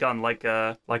emplacement gun, like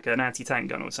an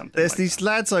anti-tank gun or something. There's these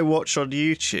lads I watch on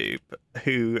YouTube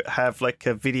who have like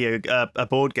a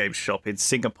board game shop in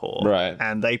Singapore, right?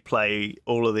 And they play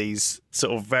all of these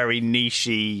sort of very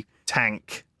niche-y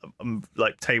tank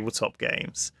like tabletop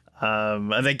games.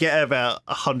 And they get about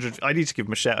 100. I need to give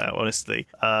them a shout out, honestly.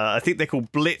 I think they're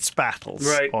called Blitz Battles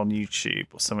on YouTube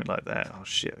or something like that. Oh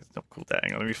shit, it's not called that.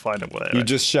 Hang on, let me find out what that is. You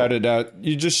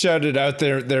just shouted out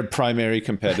their primary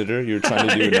competitor. You're trying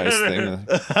to do a nice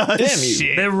thing. Damn you!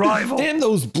 Shit. They're rival. Damn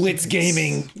those Blitz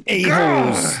Gaming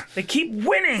a-holes! They keep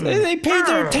winning. They paint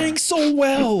their tanks so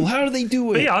well. How do they do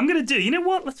it? But yeah, I'm gonna do. You know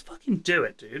what? Let's fucking do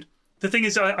it, dude. The thing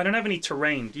is, I don't have any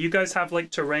terrain. Do you guys have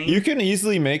like terrain? You can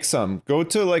easily make some. Go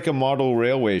to like a model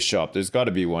railway shop. There's got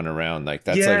to be one around. Like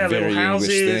that's like very English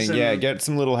thing. Yeah, get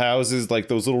some little houses, like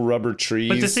those little rubber trees.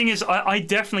 But the thing is, I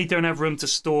definitely don't have room to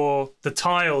store the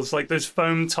tiles, like those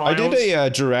foam tiles. I did a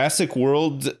Jurassic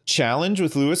World challenge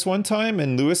with Lewis one time,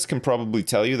 and Lewis can probably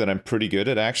tell you that I'm pretty good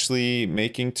at actually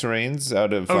making terrains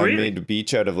out of. Oh, really? I made a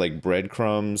beach out of like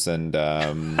breadcrumbs and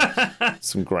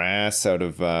some grass out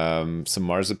of some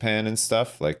marzipan and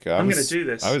stuff. Like I'm gonna do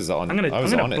this. I was on. I'm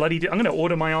gonna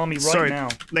order my army right now.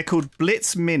 They're called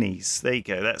Blitz Minis. There you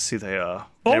go. That's who they are.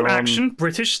 Bolt action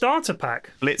British starter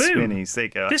pack. Blitz Boom. Minis. There you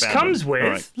go. This comes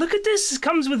with. Look at this. This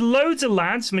comes with loads of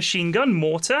lads, machine gun,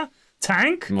 mortar,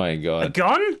 tank. My God. A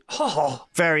gun. Oh.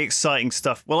 Very exciting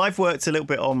stuff. Well, I've worked a little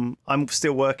bit on. I'm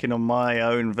still working on my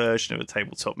own version of a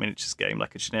tabletop miniatures game,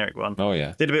 like a generic one. Oh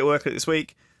yeah. Did a bit of work this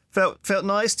week. Felt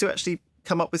nice to actually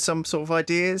come up with some sort of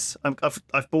ideas.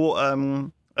 I've bought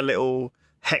a little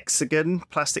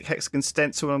plastic hexagon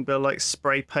stencil, and I'm gonna like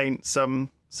spray paint some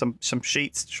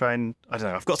sheets to try and I don't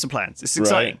know. I've got some plans. It's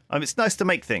exciting. Right. It's nice to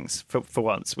make things for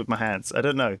once with my hands. I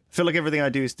don't know. I feel like everything I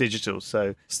do is digital,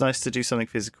 so it's nice to do something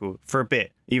physical for a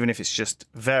bit, even if it's just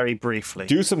very briefly.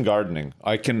 Do some gardening.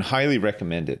 I can highly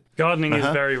recommend it. Gardening is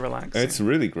very relaxing. It's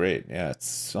really great. Yeah, it's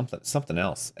something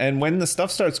else. And when the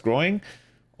stuff starts growing,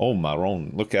 oh,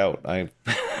 Maron, look out. I'm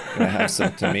going to have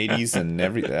some tomatoes and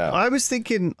everything. Yeah. I was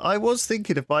thinking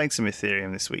of buying some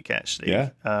Ethereum this week, actually. Yeah.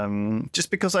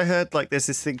 Just because I heard like there's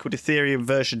this thing called Ethereum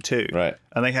version 2. Right.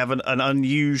 And they have an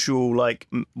unusual like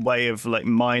way of like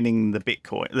mining the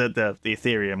Bitcoin, the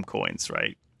Ethereum coins,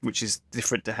 right? Which is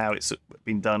different to how it's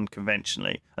been done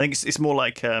conventionally. I think it's more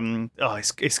like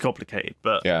it's complicated,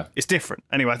 but yeah, it's different.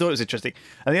 Anyway, I thought it was interesting.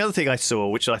 And the other thing I saw,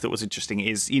 which I thought was interesting,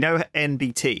 is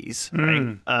NBTs.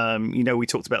 Right? We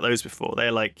talked about those before.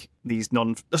 They're like these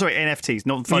NFTs,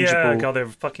 non-fungible. Yeah, God, they're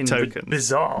fucking tokens.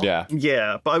 Bizarre.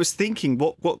 Yeah. But I was thinking,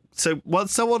 So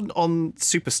someone on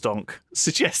Superstonk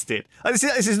suggested. This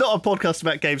is not a podcast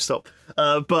about GameStop,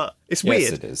 but it's weird.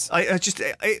 Yes, it is.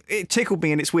 It tickled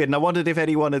me, and it's weird. And I wondered if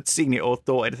anyone had seen it or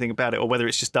thought anything about it, or whether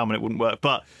it's just dumb and it wouldn't work.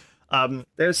 But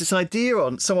there was this idea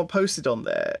someone posted on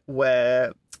there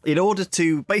where, in order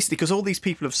to basically, because all these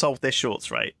people have sold their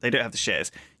shorts, right? They don't have the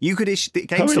shares. You could issue.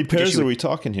 How many pairs are we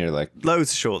talking here? Like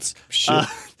loads of shorts. Shit.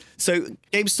 So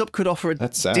GameStop could offer a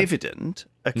dividend,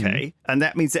 okay, and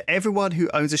that means that everyone who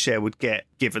owns a share would get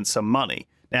given some money.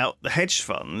 Now, the hedge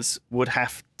funds would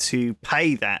have to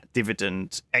pay that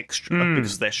dividend extra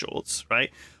because of their shorts,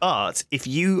 right? But if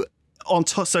you on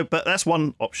top, but that's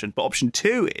one option. But option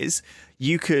 2 is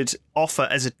you could offer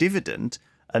as a dividend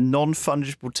a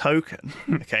non-fungible token,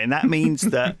 okay, and that means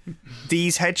that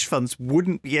these hedge funds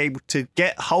wouldn't be able to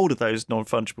get hold of those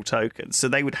non-fungible tokens, so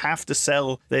they would have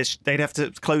to they'd have to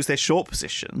close their short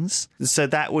positions, so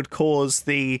that would cause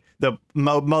the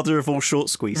mother of all short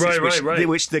squeezes,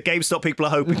 which the GameStop people are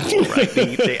hoping for, right?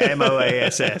 the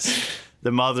MOASS.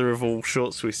 The mother of all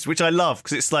short squeezes, which I love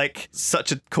because it's like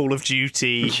such a Call of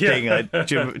Duty thing. Do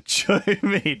you know what I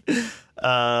mean?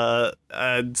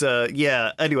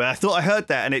 Anyway, I thought I heard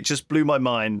that and it just blew my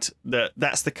mind that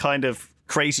that's the kind of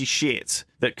crazy shit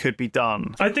that could be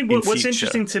done. I think what's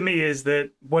interesting to me is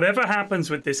that whatever happens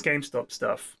with this GameStop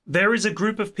stuff, there is a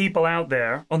group of people out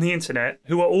there on the internet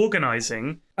who are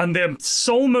organizing, and their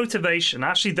sole motivation,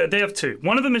 actually, they have two.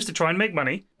 One of them is to try and make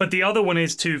money, but the other one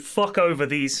is to fuck over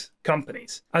these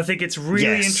companies. I think it's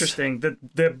really interesting that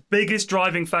the biggest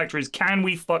driving factor is, can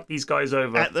we fuck these guys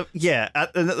over? At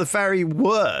the very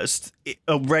worst,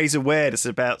 it'll raise awareness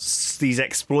about these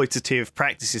exploitative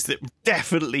practices that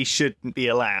definitely shouldn't be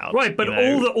allowed. Right, but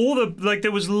all the like,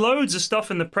 there was loads of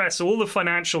stuff in the press, all the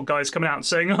financial guys coming out and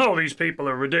saying, oh, these people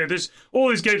are ridiculous, all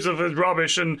these games are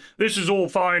rubbish, and this is all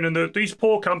fine, and these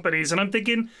poor companies, and I'm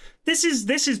thinking, this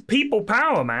is people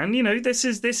power, man. This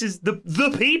is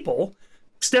the people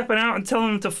stepping out and telling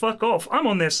them to fuck off. I'm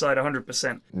on their side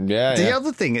 100%. Yeah. The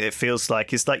other thing it feels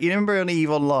like is like, you remember on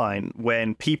EVE Online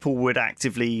when people would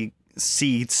actively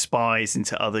seed spies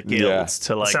into other guilds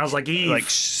to like, sounds like EVE, like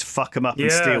fuck them up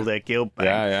and steal their guild back.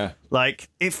 Yeah. Like,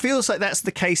 it feels like that's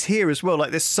the case here as well. Like,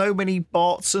 there's so many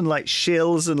bots and like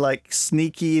shills and like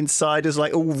sneaky insiders,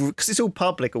 like all because it's all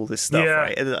public, all this stuff,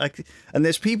 right? And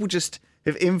there's people just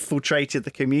have infiltrated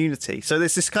the community. So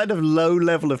there's this kind of low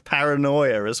level of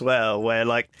paranoia as well, where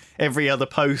like every other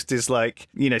post is like,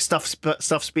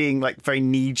 stuff's being like very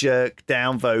knee-jerk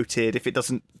downvoted if it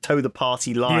doesn't toe the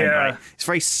party line, right? It's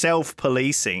very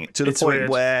self-policing to the point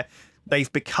where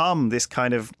they've become this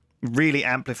kind of really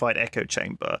amplified echo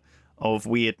chamber of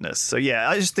weirdness. So yeah,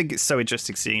 I just think it's so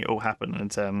interesting seeing it all happen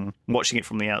and watching it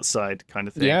from the outside kind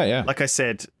of thing. Yeah. Like I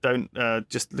said, don't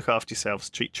just look after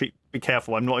yourselves. Be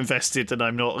careful. I'm not invested and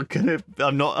I'm not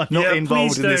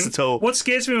involved in this at all. What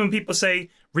scares me when people say,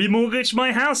 remortgage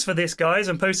my house for this, guys,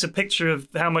 and post a picture of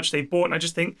how much they bought, and I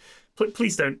just think,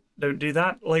 please don't do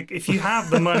that. Like, if you have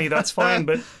the money, that's fine,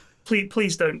 but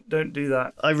please don't do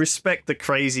that. I respect the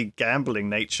crazy gambling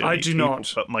nature. I do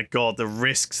not. But my God, the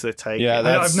risks they're taking. Yeah,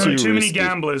 I've known too many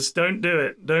gamblers. Don't do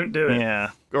it. Don't do it.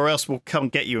 Yeah. Or else we'll come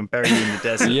get you and bury you in the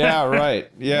desert. Yeah,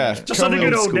 right. Yeah. Just on the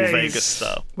good old days. Vegas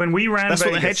style. When we ran That's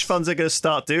Vegas. what the hedge funds are going to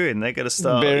start doing. They're going to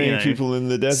start burying people in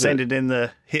the desert. Sending in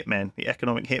the hitmen, the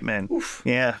economic hitmen. Oof.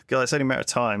 Yeah. God, it's only a matter of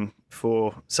time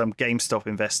before some GameStop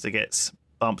investor gets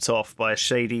bumped off by a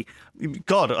shady.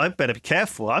 God, I better be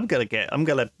careful. I'm gonna be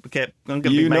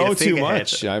made a too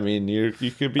much. I mean, you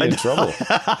could be in trouble.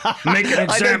 Make an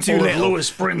example of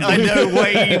Lewis Brindley. I know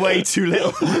way too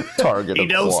little. Target. He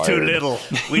knows too little.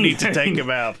 We need to take him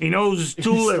out. He knows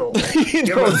too little.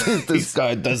 This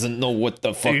guy doesn't know what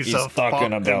the fuck he's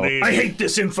talking about. I hate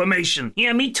this information.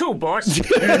 Yeah, me too, boss. Get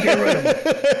rid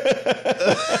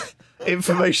of him.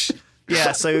 Information.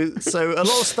 Yeah, so a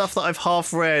lot of stuff that I've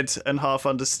half read and half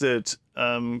understood,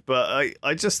 but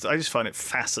I just find it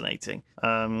fascinating.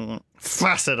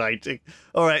 Fascinating.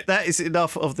 All right, that is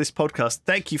enough of this podcast.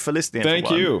 Thank you for listening. Thank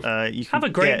everyone. You have a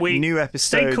great week. New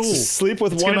episodes. Stay cool. Sleep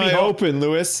with one eye open,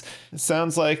 Lewis. It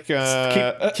sounds like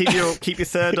keep your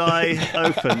third eye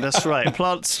open. That's right.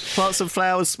 Plants some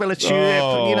flowers. Smell a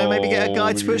tulip. Maybe get a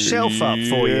guy to put a shelf up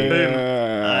for you.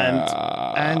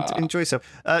 And enjoy yourself.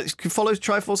 You can follow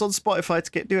Triforce on Spotify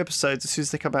to get new episodes as soon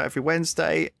as they come out every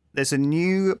Wednesday. There's a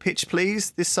new Pitch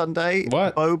Please this Sunday.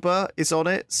 What? Boba is on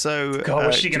it. So God,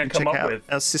 what's she going to come up with?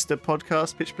 Our sister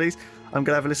podcast, Pitch Please. I'm going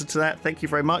to have a listen to that. Thank you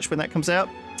very much when that comes out.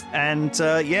 And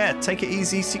take it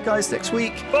easy. See you guys next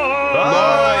week. Bye.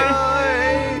 Bye.